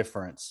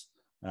difference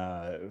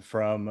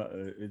from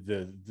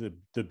the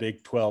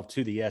Big 12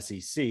 to the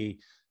SEC.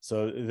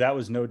 So that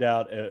was no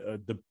doubt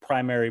the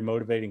primary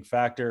motivating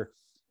factor.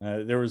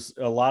 There was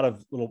a lot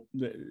of little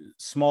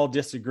small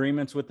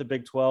disagreements with the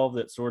Big 12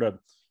 that sort of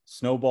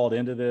snowballed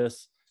into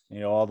this.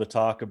 All the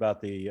talk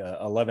about the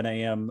 11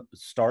 a.m.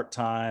 start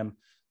time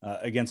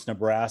against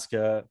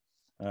Nebraska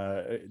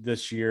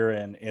this year.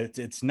 And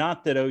it's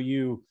not that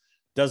OU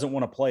doesn't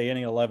want to play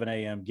any 11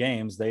 a.m.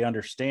 games. They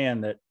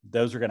understand that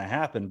those are going to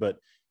happen. But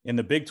in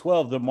the Big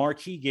 12, the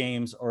marquee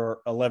games are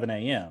 11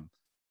 a.m.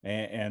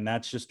 And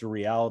that's just a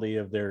reality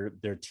of their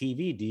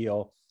TV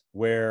deal,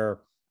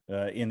 where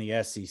in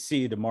the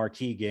SEC, the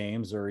marquee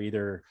games are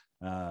either,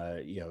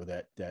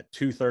 that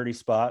 2:30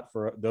 spot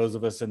for those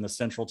of us in the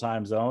central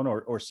time zone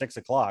or 6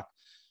 o'clock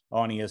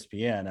on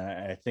ESPN.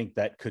 I think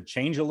that could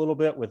change a little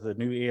bit with the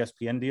new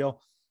ESPN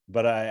deal,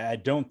 but I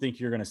don't think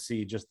you're going to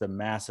see just the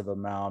massive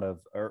amount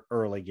of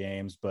early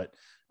games. But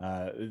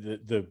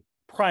the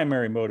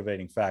primary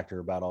motivating factor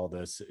about all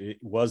this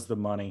was the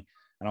money.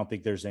 I don't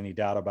think there's any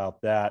doubt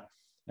about that.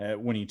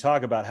 When you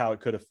talk about how it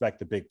could affect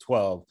the Big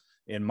 12,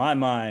 in my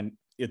mind,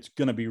 it's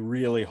going to be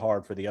really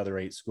hard for the other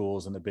 8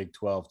 schools in the Big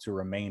 12 to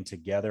remain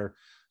together.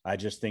 I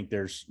just think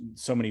there's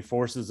so many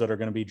forces that are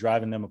going to be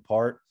driving them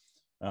apart.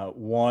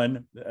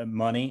 One,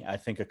 money. I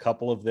think a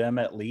couple of them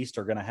at least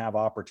are going to have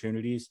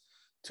opportunities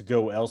to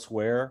go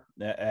elsewhere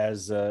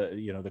as,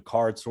 the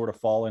cards sort of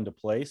fall into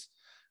place.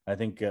 I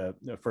think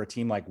for a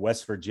team like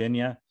West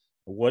Virginia,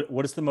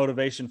 what is the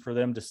motivation for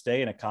them to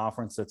stay in a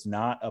conference that's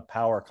not a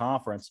power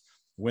conference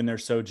when they're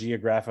so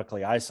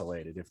geographically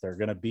isolated? If they're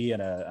going to be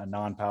in a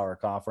non-power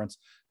conference,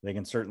 they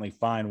can certainly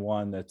find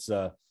one that's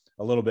a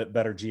little bit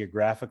better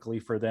geographically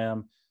for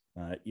them.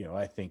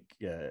 I think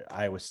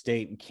Iowa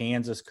State and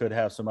Kansas could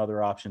have some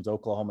other options,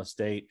 Oklahoma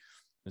State.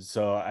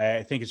 So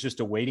I think it's just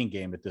a waiting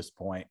game at this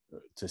point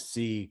to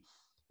see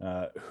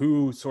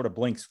who sort of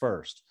blinks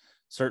first.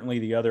 Certainly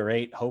the other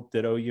 8 hope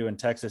that OU and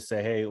Texas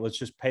say, hey, let's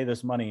just pay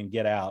this money and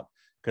get out,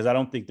 because I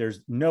don't think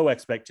there's no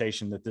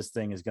expectation that this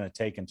thing is going to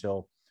take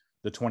until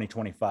the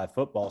 2025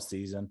 football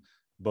season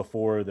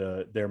before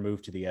their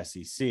move to the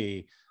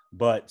SEC.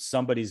 But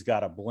somebody's got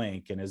to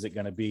blink. And is it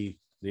going to be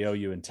the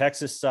OU and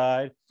Texas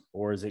side,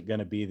 or is it going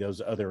to be those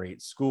other 8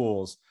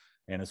 schools?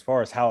 And as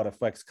far as how it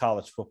affects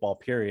college football,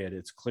 period,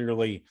 it's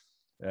clearly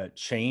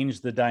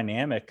changed the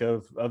dynamic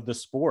of the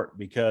sport,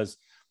 because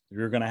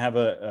you're going to have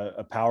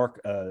a power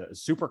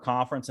super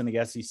conference in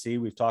the SEC.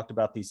 We've talked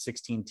about these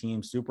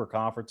 16-team super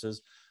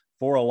conferences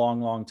for a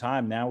long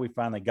time. Now we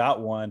finally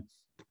got one.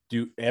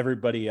 Do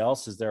everybody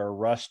else, is there a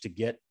rush to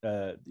get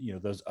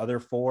those other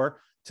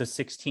 4 to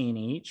 16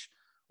 each,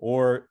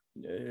 or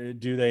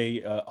do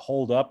they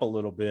hold up a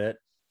little bit?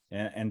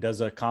 And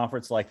does a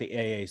conference like the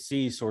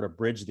AAC sort of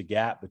bridge the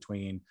gap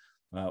between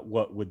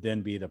what would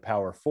then be the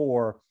Power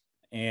 4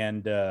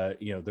 and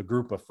the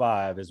Group of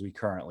 5 as we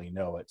currently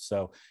know it?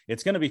 So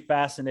it's going to be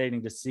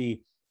fascinating to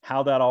see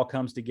how that all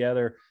comes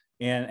together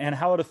and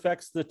how it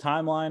affects the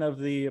timeline of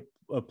the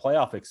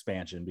playoff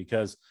expansion,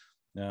 because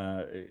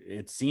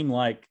it seemed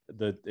like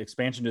the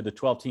expansion to the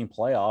 12-team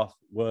playoff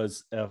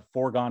was a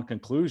foregone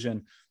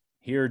conclusion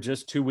here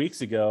just 2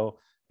 weeks ago.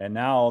 And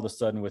now all of a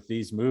sudden, with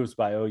these moves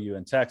by OU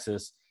and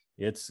Texas,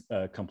 it's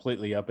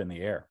completely up in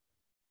the air.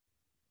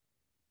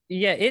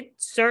 Yeah, it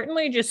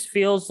certainly just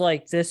feels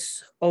like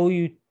this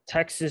OU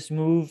Texas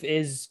move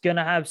is going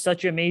to have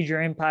such a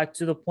major impact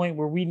to the point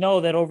where we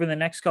know that over the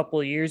next couple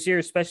of years here,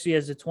 especially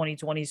as the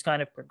 2020s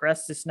kind of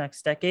progress this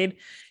next decade,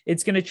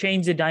 it's going to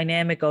change the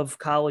dynamic of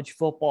college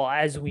football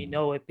as we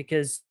know it.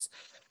 Because,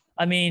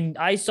 I mean,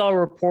 I saw a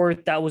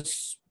report that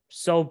was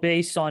so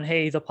based on,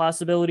 hey, the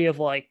possibility of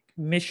like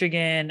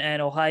Michigan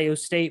and Ohio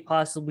State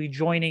possibly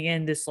joining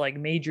in this like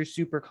major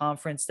super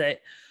conference that,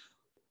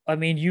 I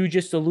mean, you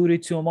just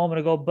alluded to a moment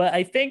ago, but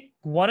I think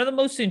one of the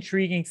most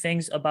intriguing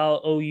things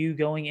about OU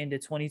going into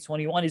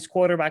 2021 is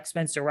quarterback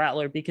Spencer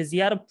Rattler, because he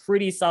had a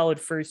pretty solid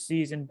first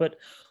season. But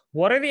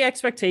what are the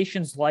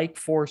expectations like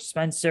for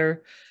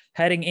Spencer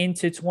heading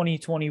into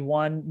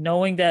 2021,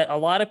 knowing that a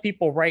lot of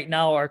people right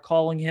now are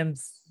calling him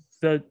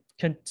the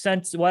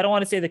consensus, well, I don't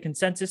want to say the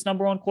consensus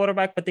number one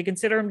quarterback, but they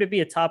consider him to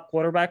be a top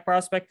quarterback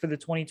prospect for the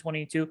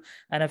 2022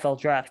 NFL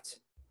draft?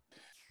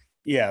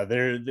 Yeah,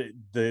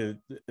 the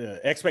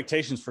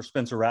expectations for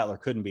Spencer Rattler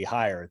couldn't be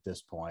higher at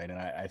this point. And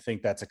I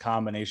think that's a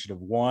combination of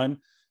one,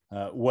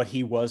 what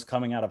he was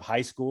coming out of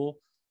high school,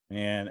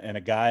 and a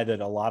guy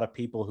that a lot of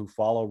people who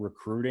follow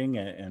recruiting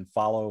and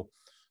follow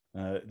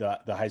the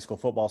high school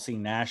football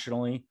scene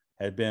nationally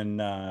had been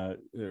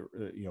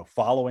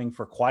following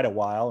for quite a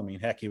while. I mean,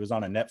 heck, he was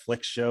on a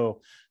Netflix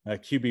show,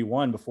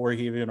 QB1, before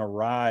he even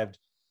arrived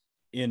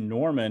in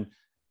Norman.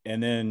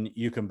 And then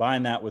you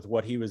combine that with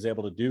what he was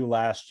able to do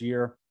last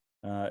year,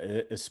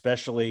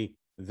 especially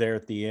there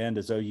at the end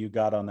as OU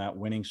got on that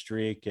winning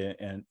streak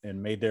and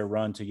made their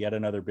run to yet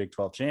another Big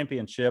 12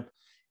 championship,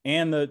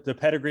 and the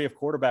pedigree of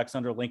quarterbacks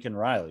under Lincoln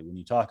Riley. When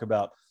you talk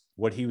about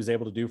what he was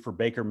able to do for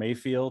Baker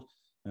Mayfield,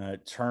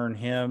 turn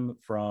him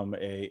from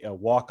a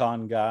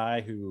walk-on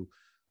guy who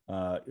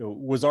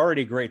was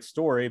already a great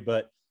story,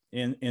 but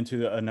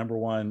into a number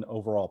one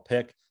overall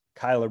pick.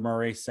 Kyler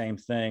Murray, same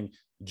thing.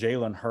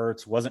 Jalen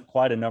Hurts wasn't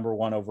quite a number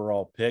one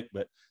overall pick,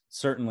 but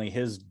certainly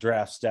his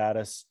draft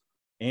status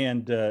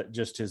and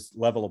just his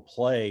level of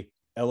play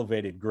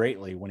elevated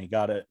greatly when he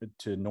got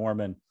to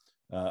Norman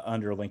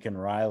under Lincoln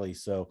Riley.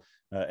 So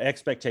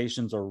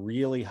expectations are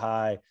really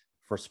high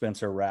for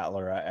Spencer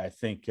Rattler. I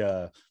think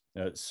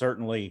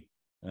certainly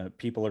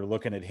people are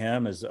looking at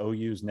him as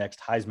OU's next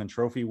Heisman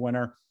Trophy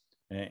winner.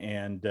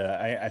 And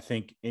I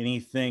think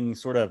anything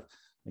sort of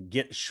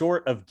get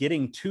short of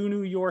getting to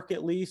New York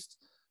at least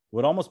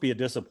would almost be a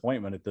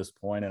disappointment at this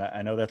point. And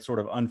I know that's sort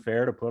of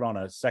unfair to put on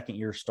a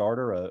second-year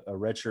starter, a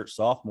redshirt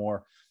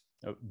sophomore,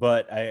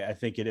 but I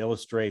think it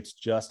illustrates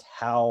just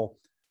how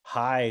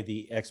high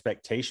the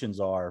expectations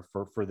are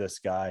for this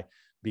guy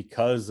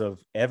because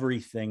of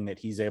everything that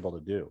he's able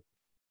to do.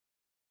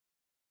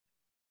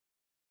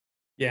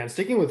 Yeah, and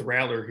sticking with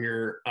Rattler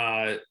here,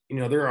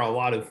 there are a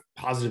lot of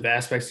positive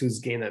aspects to his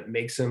game that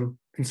makes him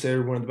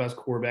considered one of the best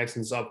quarterbacks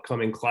in this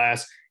upcoming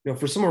class.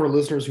 For some of our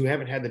listeners who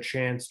haven't had the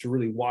chance to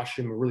really watch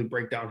him or really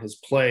break down his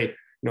play,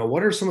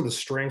 what are some of the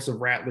strengths of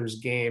Rattler's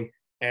game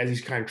as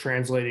he's kind of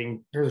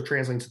translating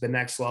to the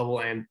next level?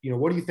 And,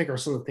 what do you think are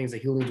some of the things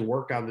that he'll need to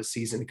work on this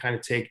season to kind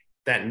of take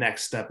that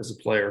next step as a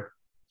player?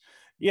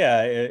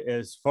 Yeah,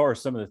 as far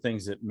as some of the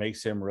things that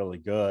makes him really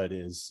good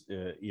is,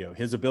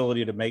 his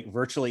ability to make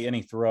virtually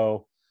any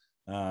throw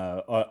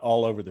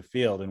all over the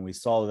field. And we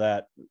saw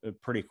that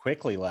pretty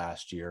quickly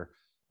last year,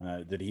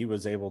 that he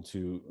was able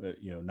to,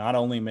 not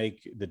only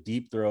make the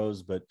deep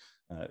throws, but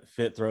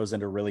fit throws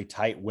into really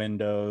tight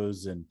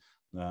windows and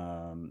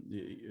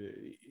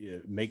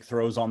make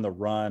throws on the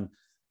run.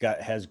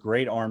 Has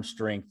great arm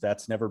strength.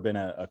 That's never been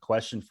a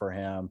question for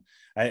him.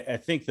 I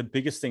think the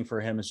biggest thing for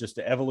him is just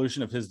the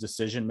evolution of his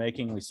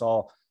decision-making. We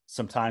saw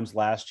sometimes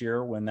last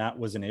year when that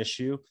was an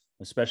issue,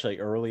 especially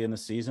early in the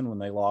season when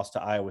they lost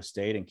to Iowa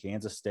State and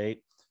Kansas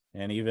State,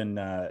 and even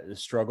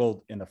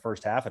struggled in the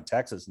first half of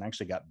Texas and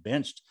actually got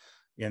benched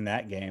in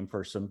that game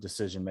for some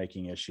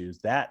decision-making issues.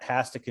 That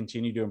has to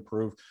continue to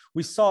improve.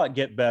 We saw it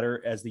get better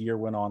as the year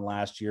went on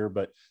last year,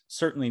 but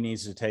certainly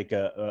needs to take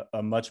a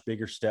much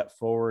bigger step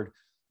forward.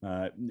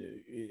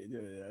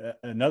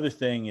 Another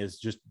thing is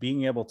just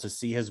being able to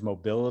see his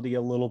mobility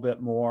a little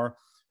bit more.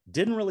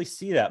 Didn't really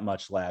see that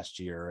much last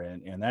year.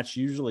 And that's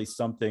usually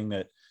something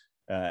that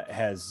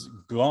has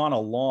gone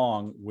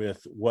along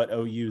with what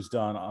OU's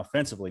done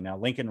offensively. Now,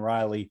 Lincoln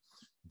Riley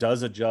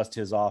does adjust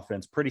his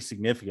offense pretty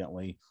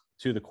significantly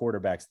to the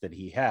quarterbacks that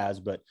he has.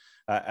 But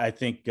I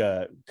think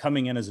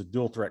coming in as a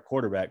dual threat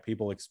quarterback,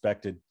 people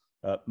expected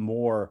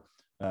more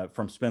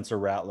from Spencer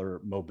Rattler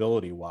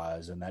mobility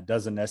wise. And that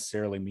doesn't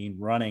necessarily mean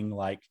running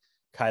like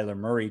Kyler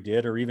Murray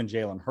did, or even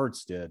Jalen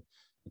Hurts did.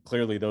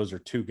 Clearly, those are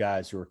two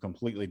guys who are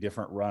completely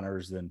different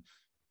runners than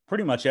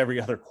pretty much every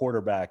other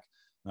quarterback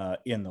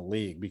in the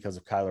league because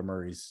of Kyler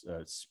Murray's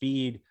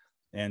speed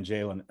and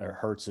Jalen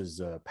Hurts's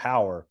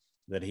power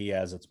that he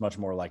has. It's much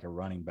more like a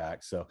running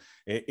back. So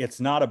it's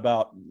not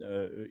about,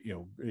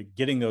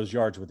 getting those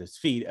yards with his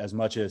feet as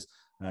much as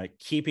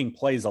keeping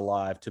plays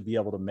alive to be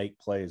able to make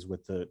plays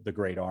with the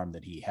great arm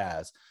that he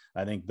has.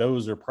 I think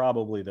those are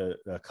probably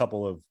a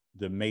couple of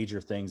the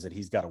major things that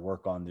he's got to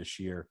work on this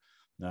year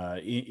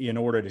in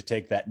order to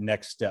take that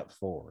next step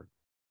forward.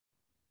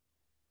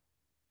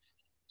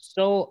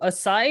 So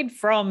aside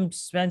from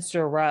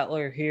Spencer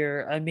Rattler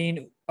here, I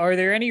mean, are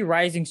there any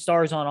rising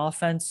stars on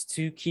offense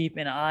to keep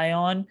an eye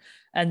on?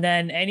 And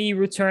then any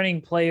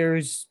returning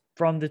players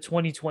from the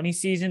 2020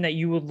 season that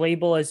you would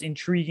label as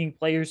intriguing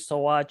players to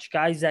watch,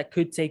 guys that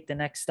could take the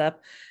next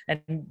step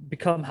and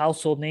become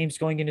household names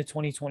going into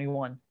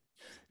 2021?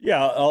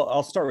 Yeah,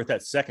 I'll start with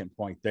that second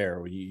point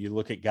there. You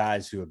look at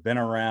guys who have been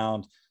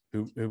around,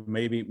 who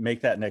maybe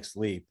make that next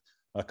leap.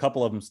 A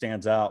couple of them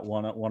stands out,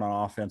 one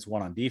on offense,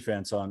 one on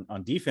defense.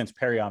 On defense,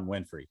 Perrion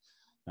Winfrey.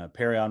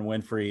 Perrion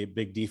Winfrey,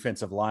 big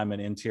defensive lineman,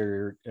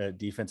 interior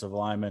defensive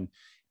lineman.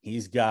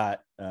 He's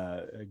got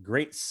a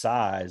great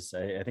size.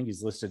 I think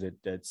he's listed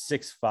at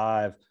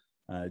 6'5",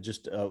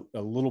 just a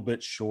little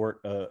bit short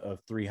of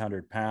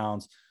 300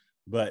 pounds.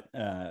 But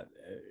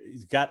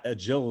he's got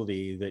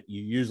agility that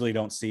you usually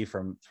don't see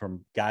from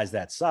guys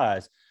that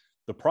size.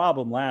 The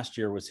problem last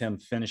year was him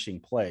finishing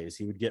plays.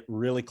 He would get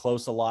really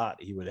close a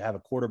lot. He would have a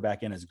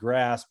quarterback in his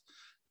grasp.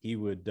 He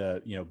would,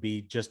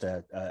 be just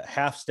a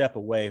half step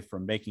away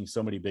from making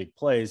so many big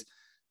plays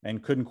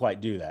and couldn't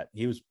quite do that.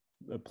 He was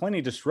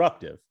plenty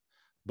disruptive,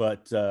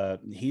 but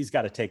he's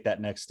got to take that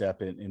next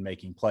step in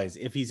making plays.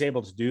 If he's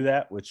able to do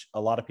that, which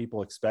a lot of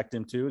people expect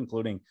him to,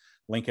 including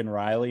Lincoln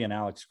Riley and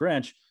Alex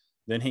Grinch,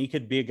 then he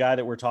could be a guy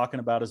that we're talking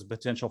about as a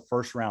potential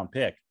first-round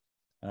pick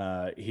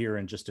here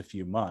in just a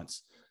few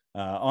months.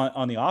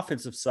 On the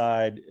offensive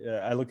side,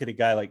 I look at a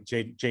guy like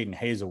Jaden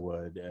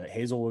Hazelwood.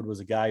 Hazelwood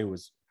was a guy who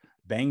was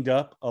banged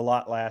up a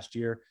lot last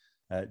year,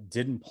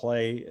 didn't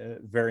play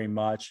very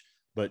much,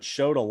 but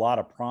showed a lot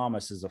of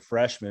promise as a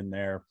freshman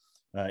there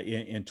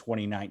in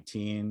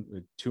 2019,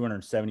 with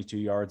 272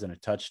 yards and a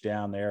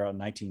touchdown there on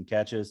 19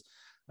 catches,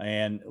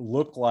 and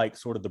looked like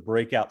sort of the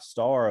breakout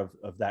star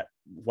of that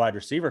wide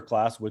receiver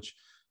class, which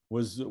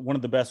was one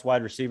of the best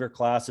wide receiver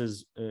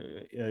classes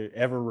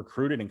ever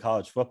recruited in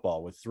college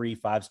football, with 3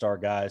 5-star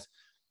guys.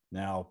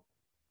 Now,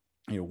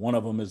 one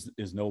of them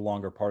is no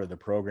longer part of the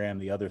program.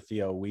 The other,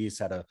 Theo Weiss,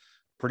 had a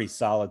pretty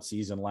solid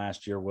season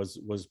last year,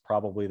 was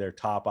probably their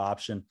top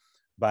option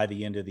by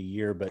the end of the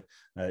year. But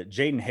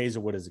Jaden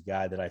Hazelwood is a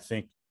guy that I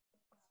think,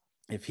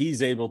 if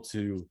he's able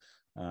to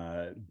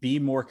be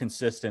more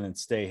consistent and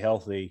stay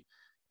healthy,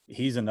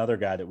 he's another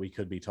guy that we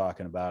could be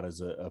talking about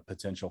as a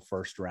potential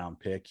first-round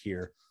pick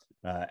here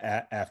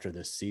after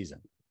this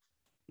season.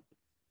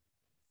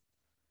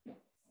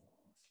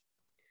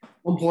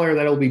 One player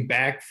that'll be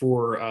back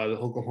for the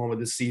Oklahoma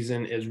this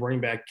season is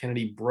running back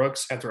Kennedy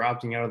Brooks after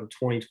opting out of the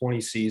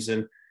 2020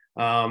 season.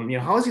 How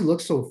has he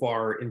looked so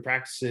far in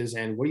practices,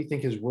 and what do you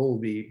think his role will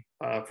be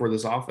for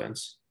this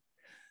offense?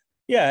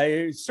 Yeah,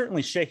 it's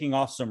certainly shaking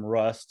off some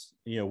rust.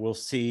 We'll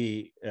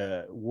see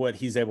what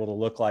he's able to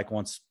look like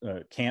once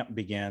camp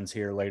begins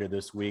here later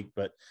this week.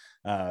 But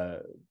a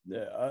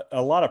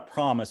lot of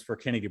promise for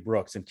Kennedy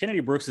Brooks. And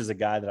Kennedy Brooks is a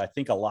guy that I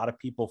think a lot of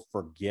people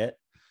forget,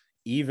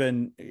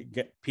 even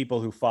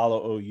people who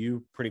follow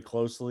OU pretty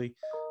closely,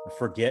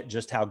 forget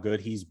just how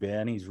good he's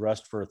been. He's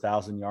rushed for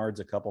 1,000 yards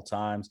a couple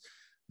times,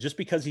 just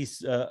because he's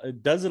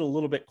does it a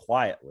little bit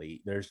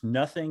quietly. There's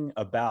nothing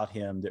about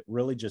him that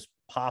really just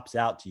pops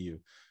out to you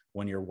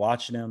when you're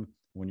watching him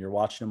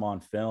on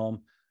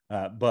film,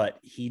 but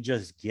he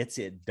just gets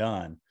it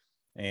done.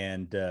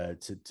 And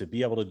to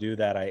be able to do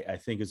that, I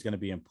think is going to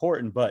be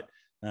important. But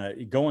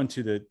going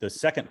to the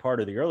second part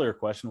of the earlier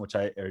question, which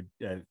I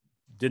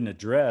didn't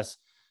address,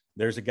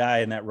 there's a guy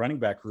in that running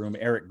back room,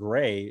 Eric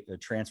Gray, a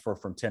transfer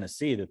from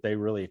Tennessee, that they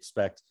really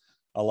expect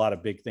a lot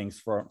of big things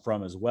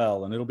from as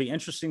well. And it'll be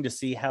interesting to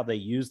see how they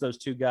use those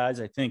two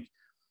guys. I think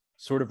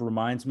sort of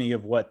reminds me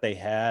of what they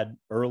had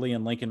early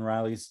in Lincoln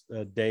Riley's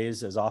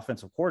days as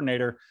offensive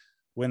coordinator,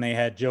 when they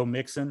had Joe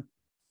Mixon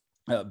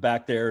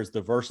back there as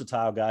the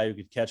versatile guy who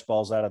could catch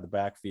balls out of the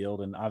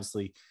backfield. And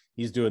obviously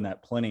he's doing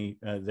that plenty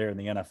there in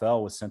the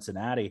NFL with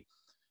Cincinnati.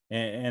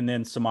 And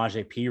then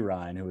Samaje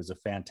Perine, who is a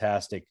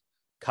fantastic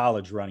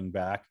college running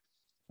back.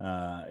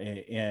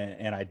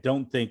 And I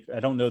don't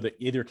know that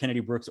either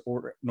Kennedy Brooks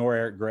nor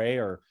Eric Gray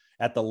are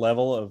at the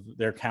level of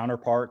their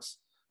counterparts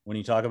when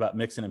you talk about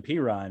Mixon and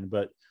Perine,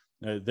 but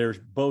they're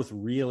both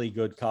really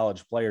good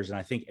college players. And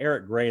I think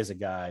Eric Gray is a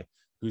guy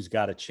who's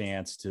got a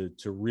chance to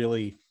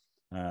really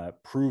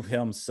prove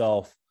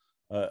himself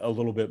a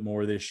little bit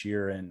more this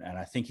year. And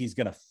I think he's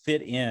going to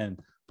fit in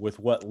with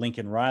what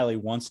Lincoln Riley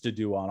wants to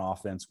do on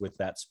offense with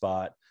that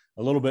spot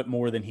a little bit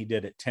more than he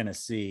did at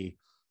Tennessee,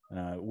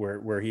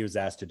 where he was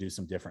asked to do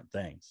some different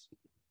things.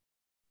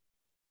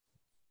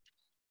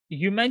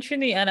 You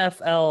mentioned the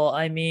NFL.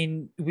 I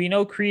mean, we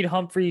know Creed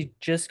Humphrey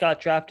just got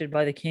drafted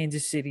by the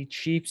Kansas City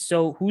Chiefs.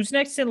 So who's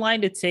next in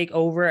line to take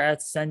over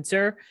at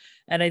center?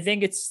 And I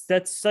think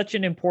that's such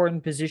an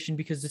important position,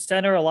 because the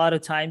center a lot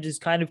of times is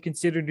kind of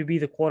considered to be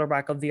the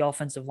quarterback of the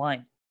offensive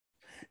line.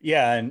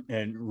 Yeah,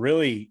 and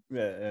really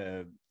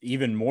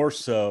even more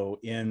so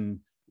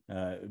in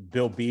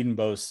Bill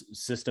Bedenbaugh's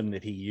system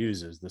that he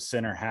uses. The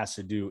center has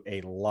to do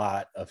a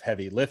lot of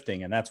heavy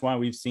lifting, and that's why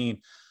we've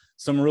seen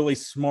some really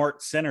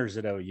smart centers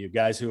at OU,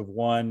 guys who have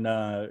won,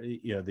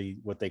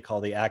 what they call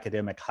the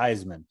academic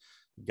Heisman,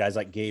 guys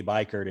like Gabe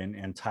Eichert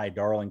and Ty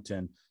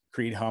Darlington.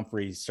 Creed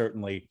Humphrey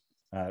certainly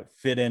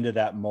fit into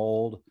that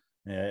mold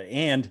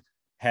and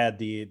had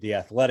the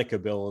athletic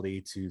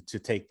ability to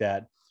take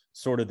that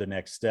sort of the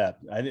next step.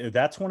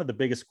 That's one of the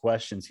biggest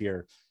questions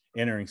here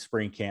entering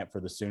spring camp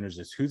for the Sooners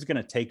is who's going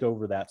to take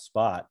over that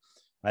spot.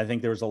 I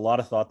think there was a lot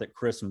of thought that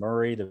Chris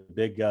Murray, the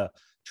big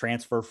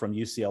transfer from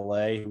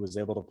UCLA, who was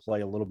able to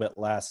play a little bit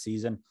last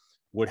season,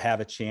 would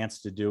have a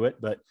chance to do it.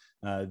 But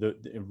the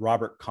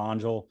Robert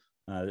Conjal,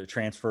 the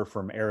transfer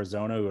from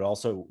Arizona, who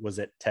also was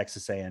at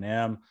Texas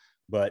A&M.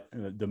 But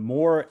the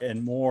more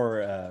and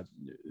more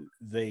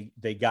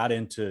they got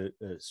into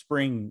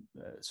spring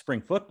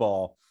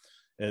football,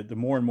 the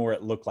more and more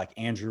it looked like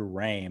Andrew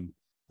Rame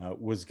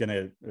was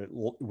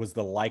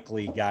the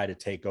likely guy to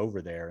take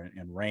over there.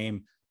 And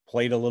Rame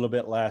played a little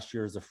bit last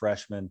year as a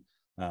freshman,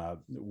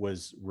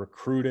 was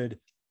recruited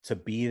to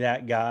be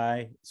that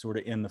guy sort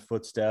of in the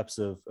footsteps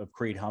of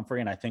Creed Humphrey.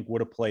 And I think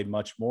would have played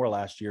much more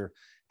last year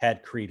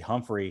had Creed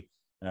Humphrey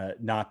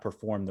not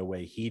performed the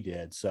way he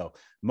did. So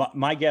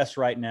my guess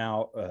right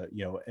now,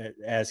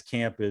 as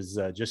camp is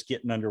just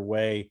getting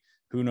underway,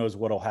 who knows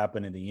what'll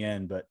happen in the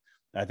end, but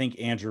I think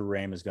Andrew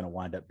Rame is going to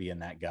wind up being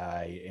that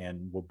guy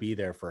and will be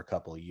there for a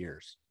couple of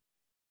years.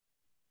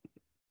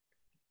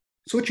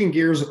 Switching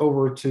gears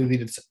over to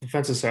the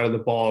defensive side of the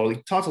ball, we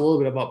talked a little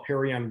bit about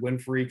Perrion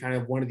Winfrey, kind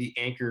of one of the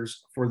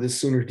anchors for this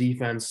Sooner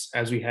defense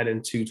as we head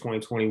into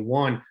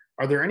 2021.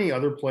 Are there any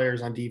other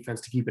players on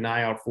defense to keep an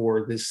eye out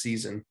for this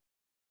season?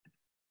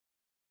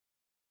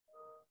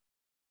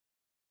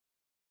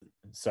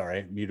 Sorry,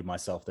 I muted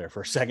myself there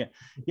for a second.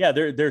 Yeah,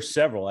 there's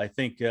several. I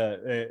think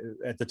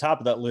at the top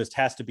of that list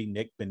has to be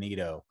Nick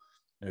Benito,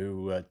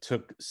 who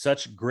took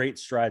such great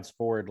strides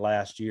forward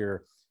last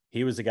year.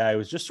 He was a guy who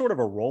was just sort of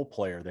a role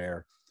player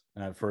there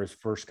for his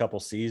first couple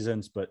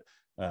seasons, but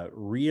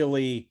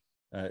really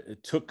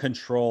took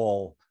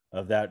control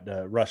of that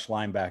rush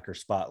linebacker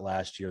spot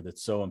last year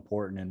that's so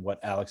important in what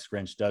Alex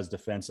Grinch does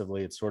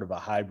defensively. It's sort of a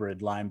hybrid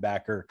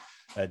linebacker,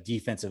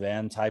 defensive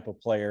end type of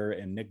player,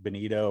 and Nick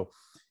Benito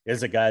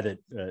is a guy that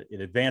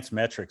advanced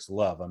metrics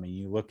love. I mean,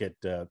 you look at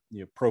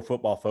Pro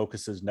Football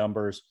Focus's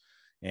numbers,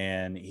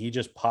 and he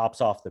just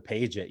pops off the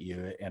page at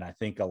you. And I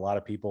think a lot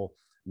of people,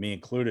 me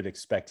included,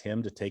 expect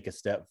him to take a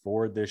step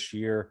forward this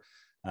year.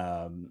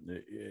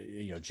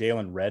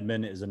 Jalen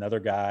Redmond is another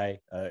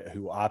guy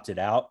who opted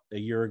out a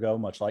year ago,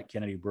 much like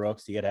Kennedy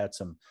Brooks. He had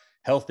some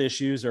health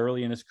issues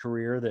early in his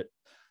career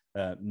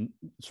that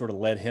sort of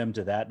led him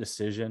to that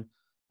decision.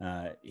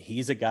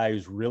 He's a guy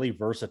who's really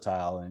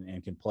versatile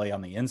and can play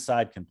on the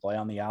inside, can play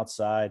on the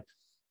outside,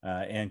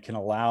 and can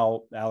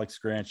allow Alex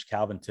Grinch,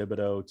 Calvin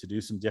Thibodeau to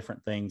do some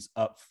different things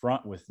up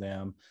front with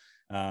them.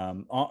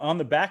 On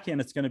the back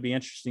end, it's going to be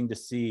interesting to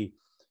see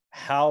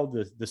how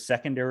the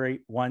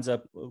secondary winds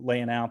up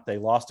laying out. They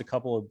lost a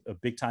couple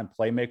of big-time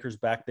playmakers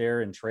back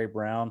there in Trey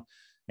Brown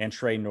and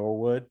Trey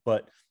Norwood,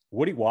 but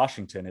Woody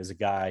Washington is a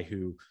guy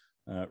who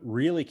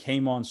really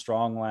came on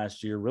strong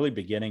last year, really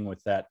beginning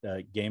with that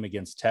game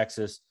against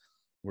Texas,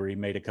 where he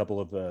made a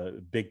couple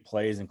of big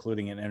plays,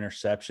 including an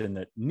interception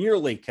that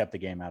nearly kept the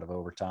game out of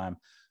overtime.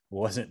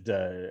 Wasn't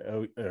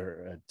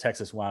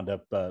Texas wound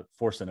up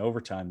forcing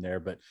overtime there,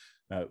 but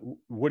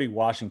Woody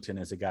Washington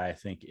is a guy, I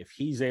think, if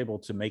he's able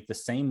to make the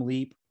same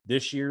leap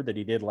this year that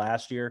he did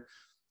last year,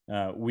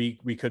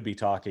 we could be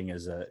talking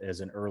as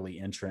an early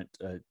entrant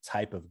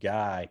type of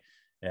guy.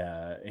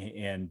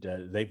 And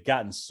they've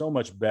gotten so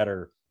much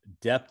better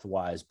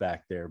depth-wise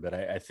back there, but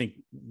I think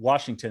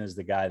Washington is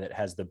the guy that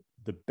has the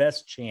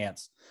best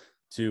chance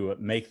to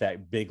make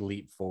that big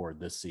leap forward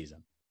this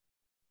season.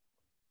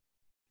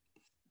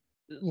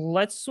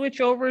 Let's switch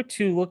over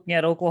to looking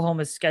at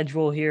Oklahoma's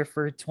schedule here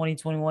for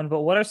 2021.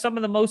 But what are some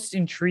of the most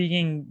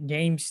intriguing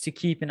games to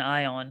keep an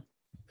eye on?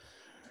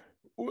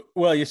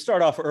 Well, you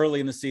start off early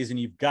in the season.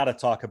 You've got to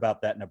talk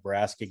about that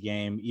Nebraska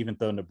game, even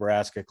though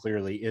Nebraska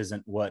clearly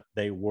isn't what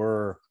they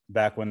were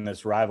back when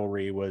this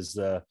rivalry was,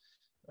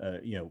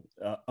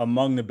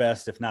 among the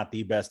best, if not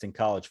the best in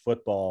college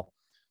football.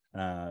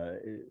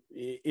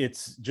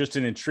 It's just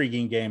an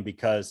intriguing game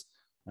because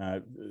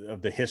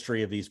of the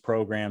history of these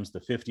programs, the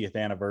 50th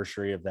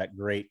anniversary of that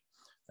great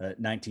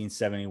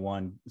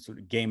 1971 sort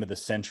of game of the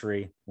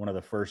century, one of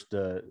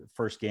the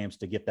first games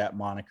to get that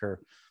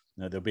moniker.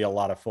 There'll be a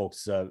lot of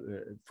folks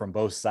from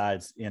both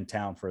sides in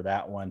town for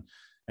that one.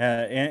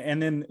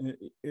 And then,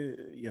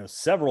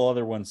 several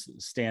other ones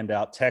stand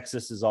out.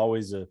 Texas is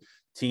always a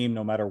team,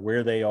 no matter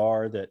where they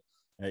are, that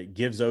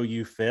gives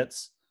OU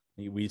fits.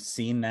 We've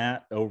seen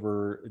that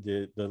over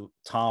the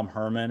Tom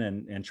Herman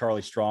and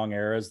Charlie Strong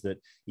eras, that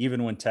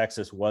even when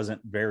Texas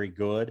wasn't very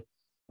good,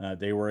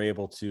 they were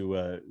able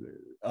to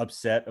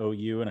upset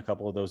OU in a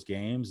couple of those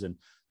games. And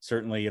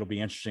certainly it'll be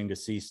interesting to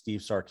see Steve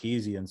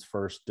Sarkisian's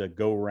first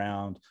go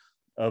round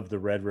of the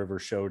Red River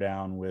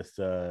Showdown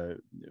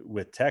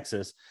with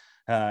Texas.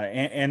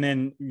 And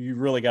then you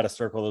really got to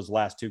circle those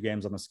last two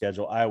games on the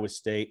schedule. Iowa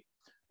State,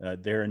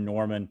 they're in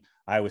Norman.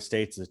 Iowa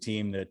State's a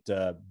team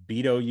that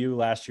beat OU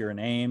last year in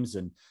Ames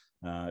and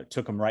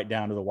took them right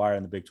down to the wire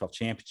in the Big 12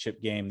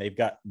 championship game. They've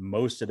got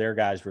most of their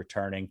guys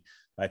returning.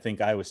 I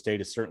think Iowa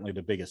State is certainly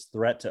the biggest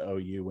threat to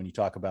OU when you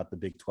talk about the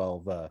Big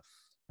 12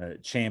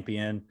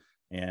 champion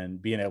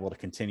and being able to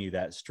continue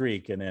that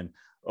streak. And then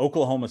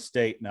Oklahoma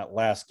State in that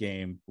last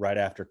game right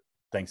after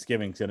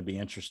Thanksgiving is going to be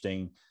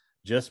interesting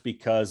just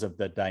because of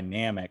the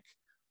dynamic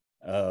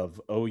of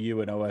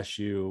OU and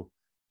OSU,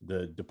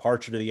 the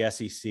departure to the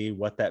SEC,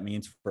 what that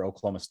means for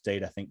Oklahoma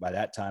State. I think by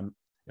that time,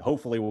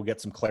 hopefully we'll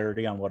get some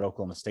clarity on what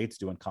Oklahoma State's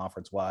doing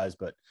conference-wise,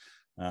 but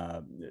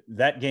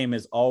that game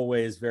is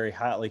always very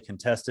hotly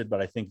contested.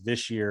 But I think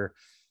this year,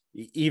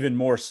 even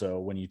more so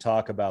when you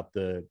talk about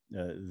the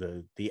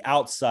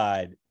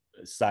outside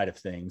side of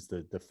things,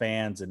 the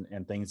fans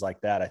and things like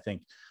that, I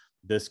think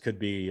this could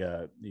be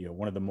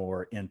one of the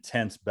more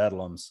intense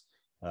bedlams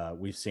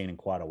we've seen in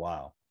quite a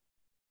while.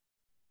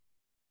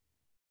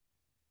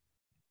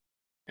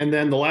 And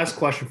then the last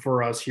question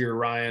for us here,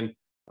 Ryan,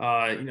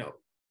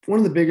 one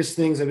of the biggest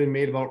things that have been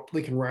made about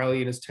Lincoln Riley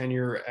and his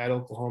tenure at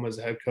Oklahoma as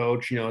a head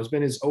coach, has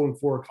been his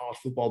 0-4 college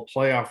football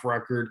playoff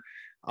record.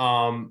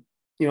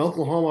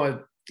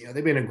 Oklahoma,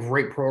 they've been a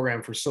great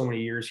program for so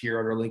many years here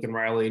under Lincoln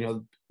Riley.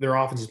 Their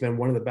offense has been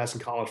one of the best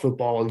in college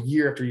football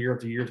year after year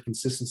after year. The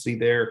consistency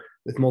there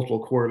with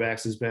multiple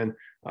quarterbacks has been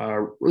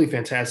really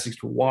fantastic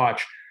to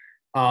watch.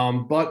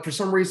 But for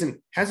some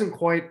reason, haven't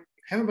quite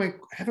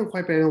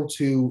been able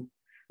to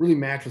really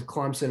match with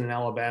Clemson and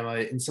Alabama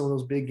in some of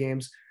those big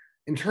games.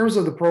 In terms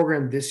of the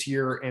program this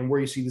year and where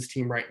you see this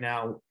team right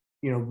now,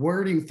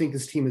 where do you think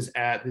this team is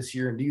at this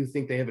year? And do you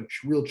think they have a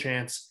real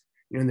chance,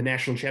 in the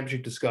national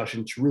championship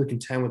discussion to really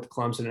contend with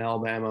Clemson and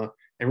Alabama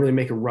and really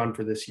make a run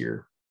for this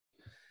year?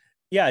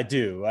 Yeah, I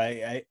do.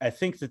 I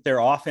think that their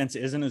offense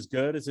isn't as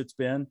good as it's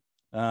been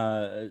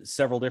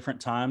several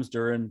different times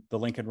during the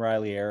Lincoln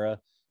Riley era.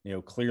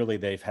 Clearly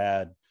they've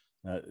had,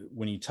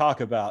 when you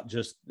talk about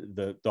just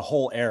the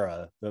whole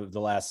era, the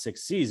last 6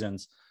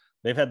 seasons,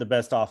 they've had the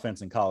best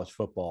offense in college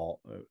football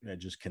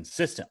just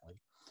consistently.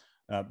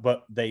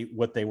 But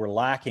what they were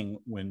lacking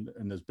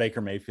in this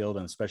Baker Mayfield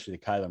and especially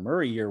the Kyler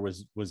Murray year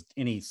was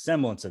any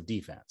semblance of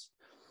defense.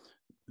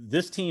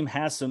 This team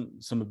has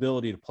some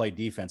ability to play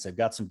defense. They've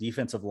got some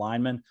defensive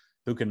linemen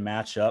who can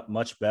match up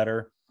much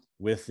better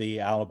with the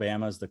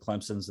Alabamas, the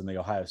Clemsons, and the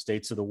Ohio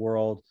States of the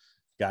world.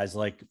 Guys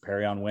like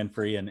Perion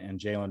Winfrey and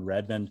Jalen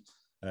Redmond,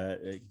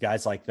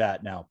 guys like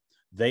that. Now,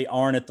 they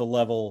aren't at the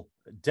level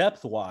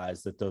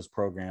depth-wise that those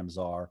programs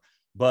are,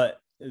 but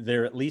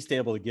they're at least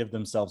able to give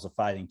themselves a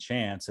fighting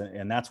chance.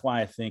 And that's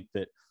why I think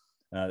that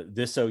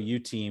this OU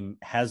team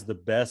has the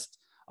best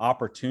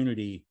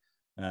opportunity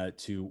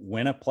to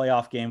win a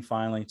playoff game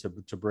finally,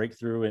 to break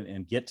through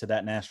and get to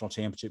that national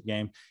championship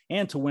game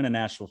and to win a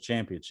national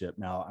championship.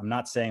 Now, I'm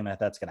not saying that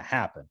that's going to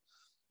happen,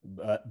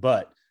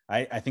 but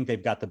I think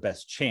they've got the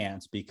best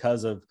chance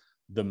because of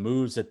the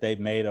moves that they've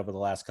made over the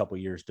last couple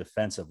of years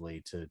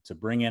defensively to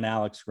bring in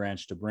Alex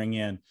Grinch, to bring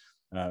in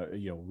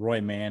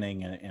Roy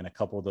Manning and a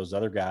couple of those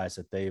other guys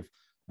that they've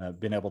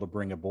been able to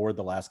bring aboard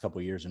the last couple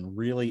of years and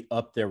really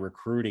up their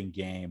recruiting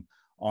game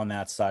on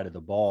that side of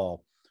the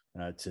ball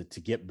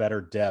to get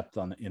better depth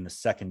in the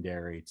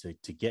secondary,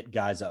 to get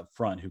guys up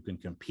front who can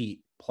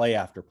compete play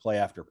after play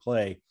after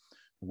play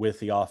with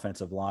the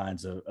offensive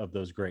lines of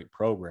those great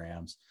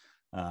programs.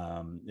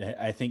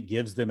 I think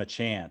gives them a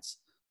chance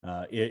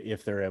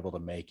if they're able to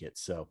make it.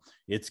 So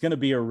it's going to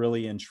be a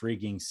really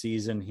intriguing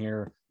season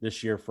here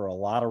this year for a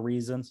lot of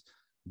reasons.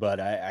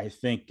 But I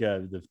think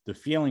the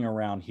feeling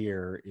around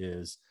here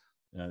is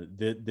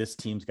this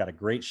team's got a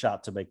great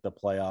shot to make the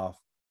playoff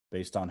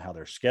based on how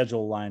their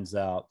schedule lines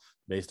out,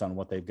 based on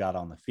what they've got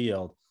on the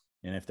field.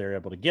 And if they're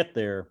able to get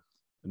there,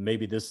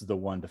 maybe this is the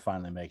one to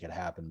finally make it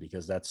happen,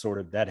 because that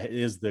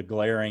is the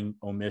glaring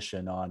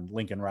omission on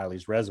Lincoln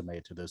Riley's resume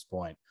to this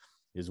point,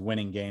 is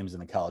winning games in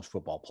the college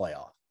football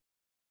playoff.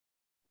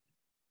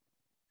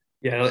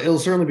 Yeah, it'll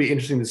certainly be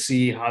interesting to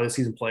see how this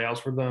season plays out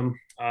for them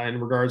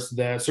in regards to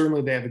that.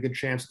 Certainly, they have a good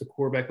chance at the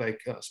quarterback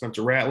like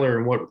Spencer Rattler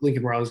and what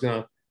Lincoln Riley's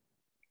going to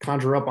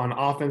conjure up on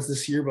offense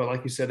this year. But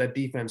like you said, that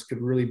defense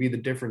could really be the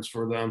difference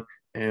for them,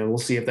 and we'll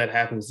see if that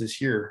happens this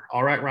year.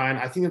 All right, Ryan,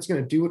 I think that's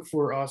going to do it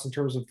for us in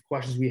terms of the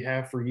questions we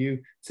have for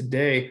you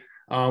today.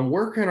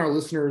 Where can our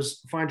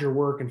listeners find your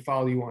work and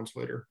follow you on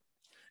Twitter?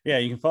 Yeah,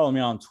 you can follow me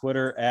on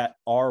Twitter at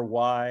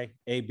RYABER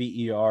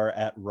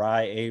at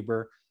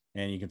RyAber.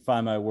 And you can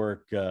find my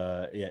work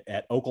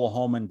at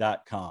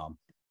oklahoman.com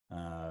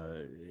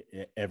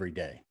every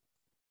day.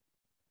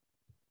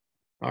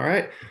 All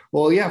right.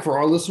 Well, yeah, for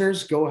our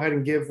listeners, go ahead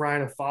and give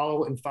Ryan a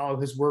follow and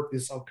follow his work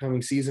this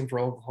upcoming season for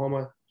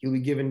Oklahoma. He'll be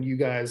giving you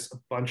guys a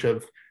bunch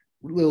of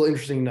little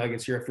interesting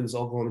nuggets here for this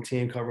Oklahoma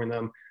team, covering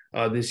them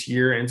this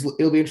year. And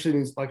it'll be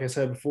interesting, like I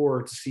said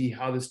before, to see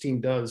how this team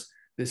does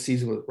this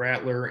season with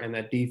Rattler and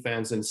that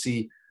defense and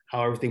see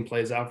how everything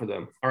plays out for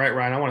them. All right,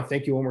 Ryan, I want to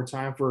thank you one more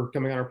time for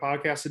coming on our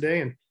podcast today,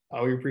 and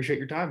we appreciate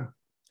your time.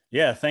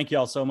 Yeah, thank you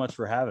all so much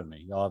for having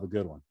me. Y'all have a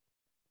good one.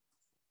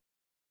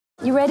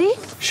 You ready?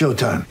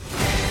 Showtime.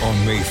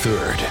 On May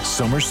 3rd,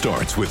 summer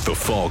starts with The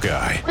Fall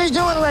Guy. What are you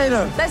doing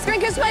later? Let's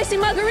drink a spicy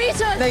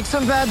margarita. Make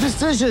some bad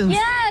decisions.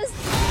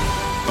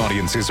 Yes.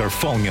 Audiences are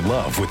falling in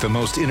love with the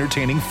most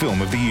entertaining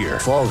film of the year.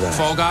 Fall Guy.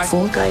 Fall Guy?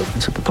 Fall Guy.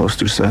 That's what the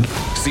poster said.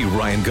 See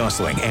Ryan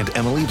Gosling and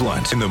Emily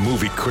Blunt in the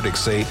movie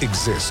critics say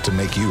exists to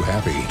make you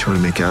happy. Trying to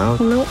make it out?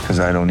 Nope. Because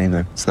I don't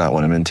either. It's not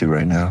what I'm into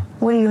right now.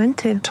 What are you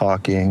into?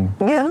 Talking.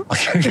 Yeah.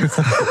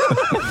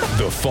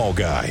 The Fall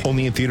Guy.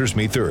 Only in theaters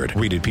May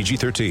 3rd. Rated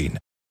PG-13.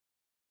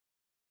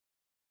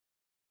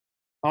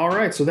 All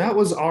right, so that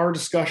was our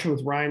discussion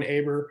with Ryan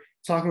Aber,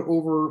 talking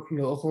over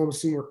Oklahoma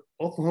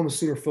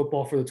Sooner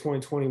football for the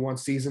 2021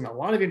 season. A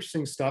lot of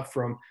interesting stuff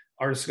from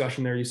our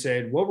discussion there. You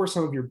said, what were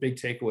some of your big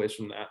takeaways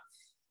from that?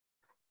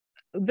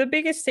 The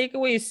biggest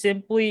takeaway is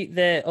simply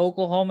that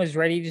Oklahoma is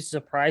ready to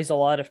surprise a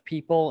lot of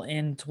people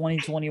in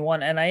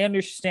 2021. And I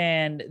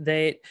understand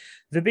that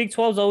the Big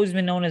 12 has always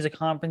been known as a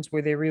conference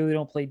where they really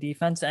don't play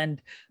defense.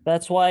 And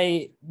that's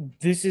why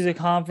this is a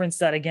conference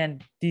that, again,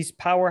 these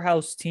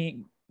powerhouse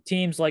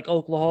teams like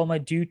Oklahoma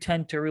do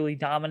tend to really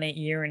dominate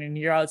year in and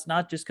year out. It's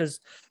not just because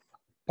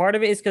part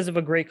of it is because of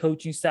a great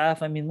coaching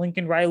staff. I mean,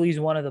 Lincoln Riley is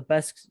one of the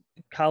best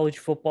college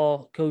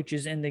football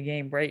coaches in the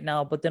game right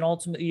now. But then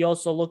ultimately, you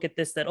also look at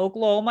this, that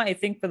Oklahoma, I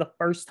think for the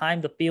first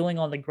time, the feeling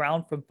on the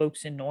ground from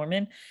folks in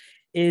Norman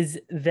is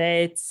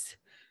that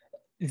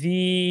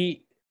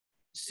the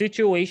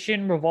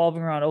situation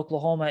revolving around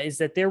Oklahoma is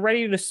that they're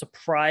ready to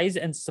surprise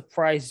and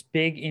surprise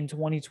big in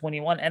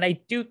 2021. And I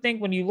do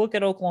think when you look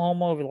at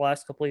Oklahoma over the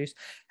last couple of years,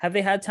 have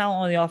they had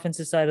talent on the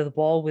offensive side of the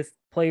ball with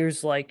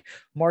players like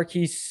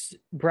Marquise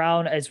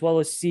Brown as well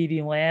as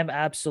CeeDee Lamb?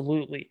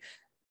 Absolutely.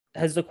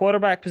 Has the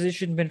quarterback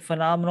position been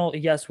phenomenal?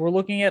 Yes. We're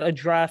looking at a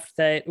draft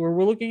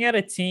we're looking at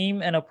a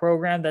team and a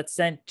program that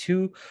sent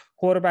 2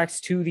 quarterbacks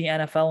to the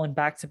NFL in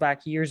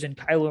back-to-back years, in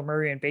Kyler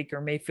Murray and Baker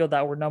Mayfield,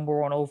 that were number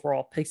 1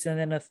 overall picks. And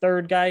then a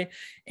third guy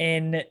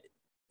in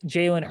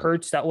Jalen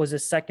Hurts that was a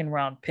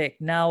second-round pick.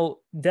 Now,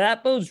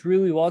 that bodes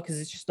really well because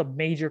it's just a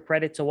major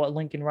credit to what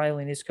Lincoln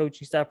Riley and his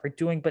coaching staff are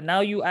doing. But now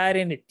you add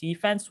in a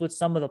defense with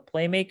some of the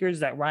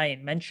playmakers that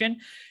Ryan mentioned.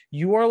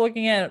 You are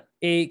looking at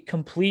a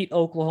complete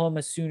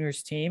Oklahoma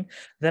Sooners team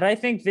that I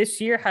think this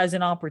year has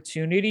an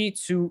opportunity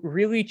to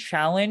really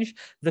challenge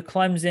the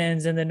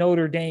Clemsons and the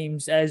Notre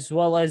Dames, as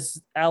well as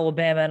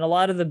Alabama and a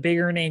lot of the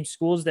bigger name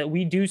schools that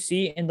we do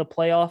see in the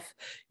playoff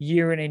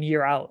year in and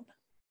year out.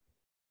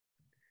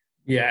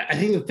 Yeah, I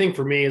think the thing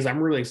for me is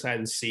I'm really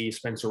excited to see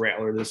Spencer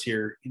Rattler this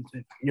year.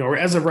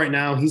 As of right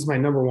now, he's my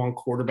number 1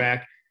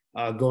 quarterback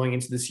going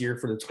into this year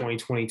for the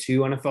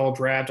 2022 NFL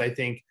draft. I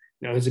think,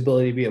 his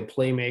ability to be a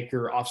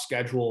playmaker off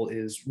schedule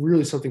is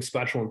really something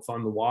special and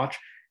fun to watch.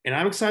 And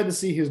I'm excited to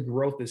see his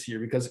growth this year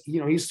because,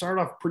 he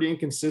started off pretty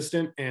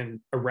inconsistent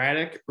and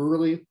erratic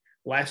early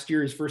last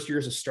year, his first year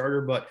as a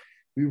starter, but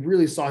we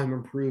really saw him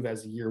improve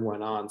as the year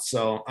went on.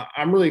 So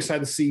I'm really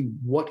excited to see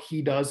what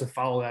he does to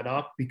follow that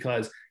up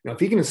because, if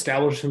he can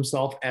establish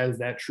himself as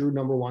that true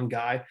number 1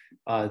 guy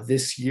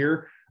this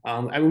year,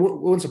 it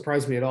wouldn't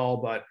surprise me at all,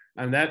 but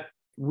that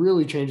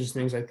really changes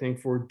things, I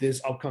think, for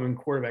this upcoming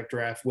quarterback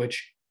draft,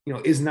 which,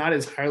 is not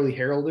as highly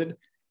heralded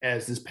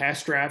as this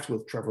past draft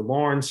with Trevor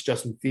Lawrence,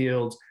 Justin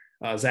Fields,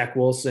 Zach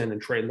Wilson, and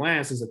Trey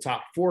Lance as the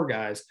top 4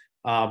 guys.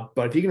 But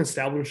if he can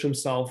establish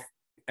himself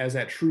as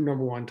that true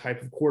number 1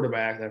 type of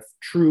quarterback, that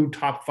true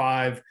top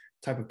 5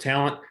 type of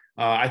talent,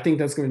 I think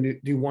that's going to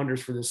do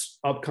wonders for this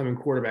upcoming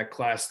quarterback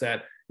class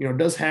that,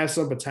 does have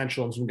some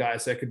potential and some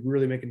guys that could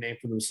really make a name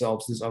for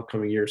themselves this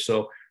upcoming year.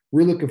 So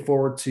really looking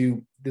forward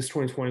to this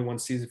 2021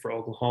 season for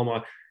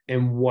Oklahoma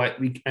and what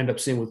we end up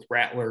seeing with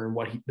Rattler and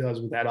what he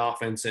does with that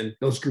offense and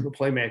those group of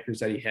playmakers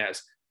that he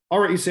has. All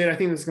right, Usayd, I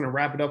think that's going to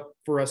wrap it up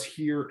for us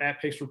here at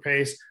Picks for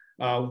Pace.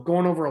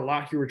 Going over a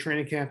lot here with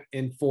training camp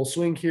in full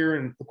swing here.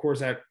 And of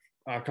course, that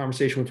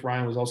conversation with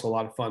Ryan was also a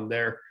lot of fun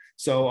there.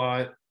 So,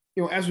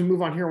 as we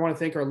move on here, I want to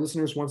thank our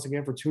listeners once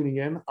again for tuning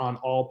in on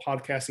all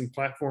podcasting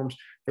platforms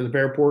for the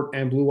Bear Report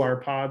and Blue Wire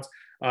Pods.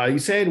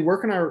 Usayd, where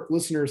can our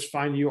listeners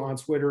find you on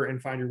Twitter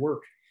and find your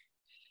work?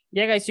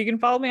 Yeah, guys, you can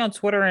follow me on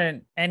Twitter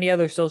and any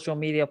other social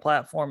media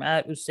platform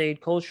at Usayd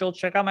Kolshel.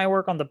 Check out my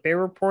work on the Bear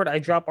Report. I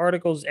drop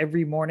articles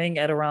every morning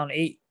at around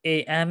 8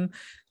 a.m.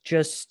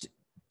 just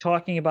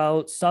talking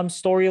about some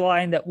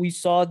storyline that we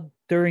saw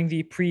during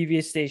the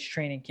previous stage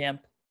training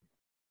camp.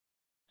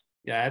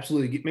 Yeah,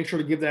 absolutely. Make sure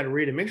to give that a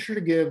read and make sure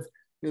to give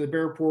the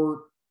Bear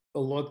Report a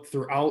look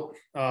throughout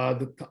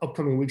the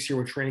upcoming weeks here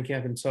with training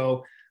camp. And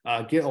so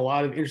get a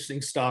lot of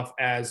interesting stuff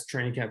as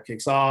training camp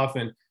kicks off.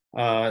 And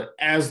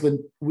as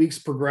the weeks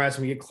progress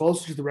and we get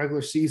closer to the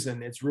regular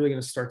season, it's really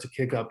going to start to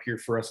kick up here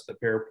for us at the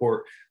Bear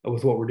Report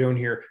with what we're doing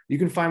here. You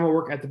can find my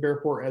work at the Bear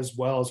Report as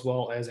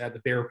well as at the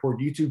Bear Report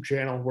YouTube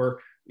channel where,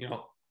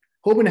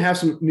 hoping to have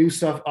some new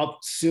stuff up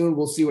soon.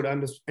 We'll see what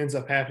ends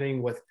up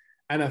happening with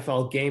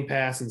NFL Game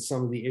Pass and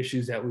some of the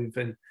issues that we've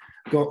been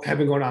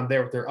having going on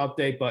there with their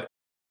update. But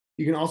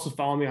you can also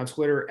follow me on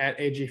Twitter at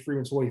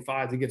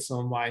AJFreeman25 to get some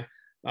of my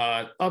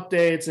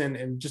updates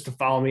and just to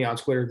follow me on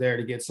Twitter there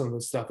to get some of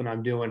the stuff that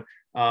I'm doing.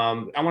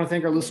 I want to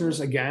thank our listeners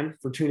again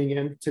for tuning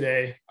in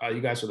today. You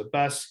guys are the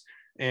best.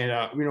 And,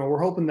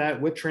 we're hoping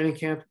that with training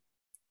camp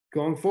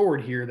going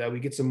forward here, that we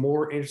get some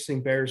more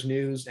interesting Bears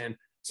news and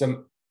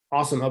some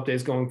awesome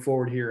updates going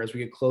forward here as we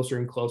get closer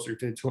and closer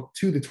to the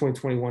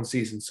 2021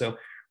 season. So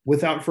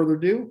without further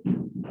ado,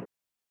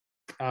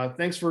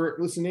 thanks for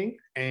listening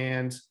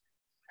and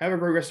have a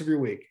great rest of your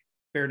week.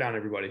 Bear down,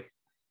 everybody.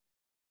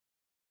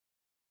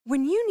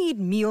 When you need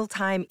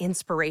mealtime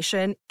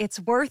inspiration,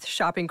 it's worth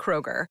shopping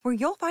Kroger, where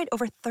you'll find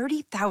over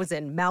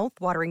 30,000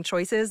 mouth-watering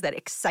choices that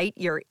excite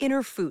your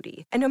inner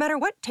foodie. And no matter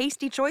what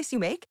tasty choice you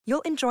make,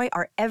 you'll enjoy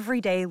our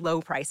everyday low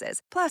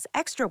prices, plus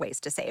extra ways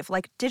to save,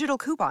 like digital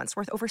coupons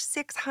worth over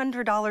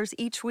 $600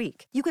 each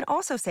week. You can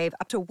also save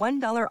up to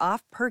 $1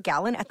 off per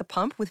gallon at the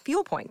pump with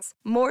fuel points.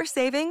 More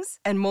savings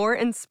and more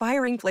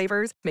inspiring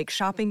flavors make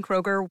shopping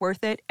Kroger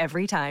worth it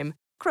every time.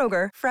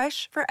 Kroger,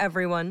 fresh for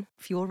everyone.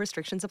 Fuel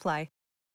restrictions apply.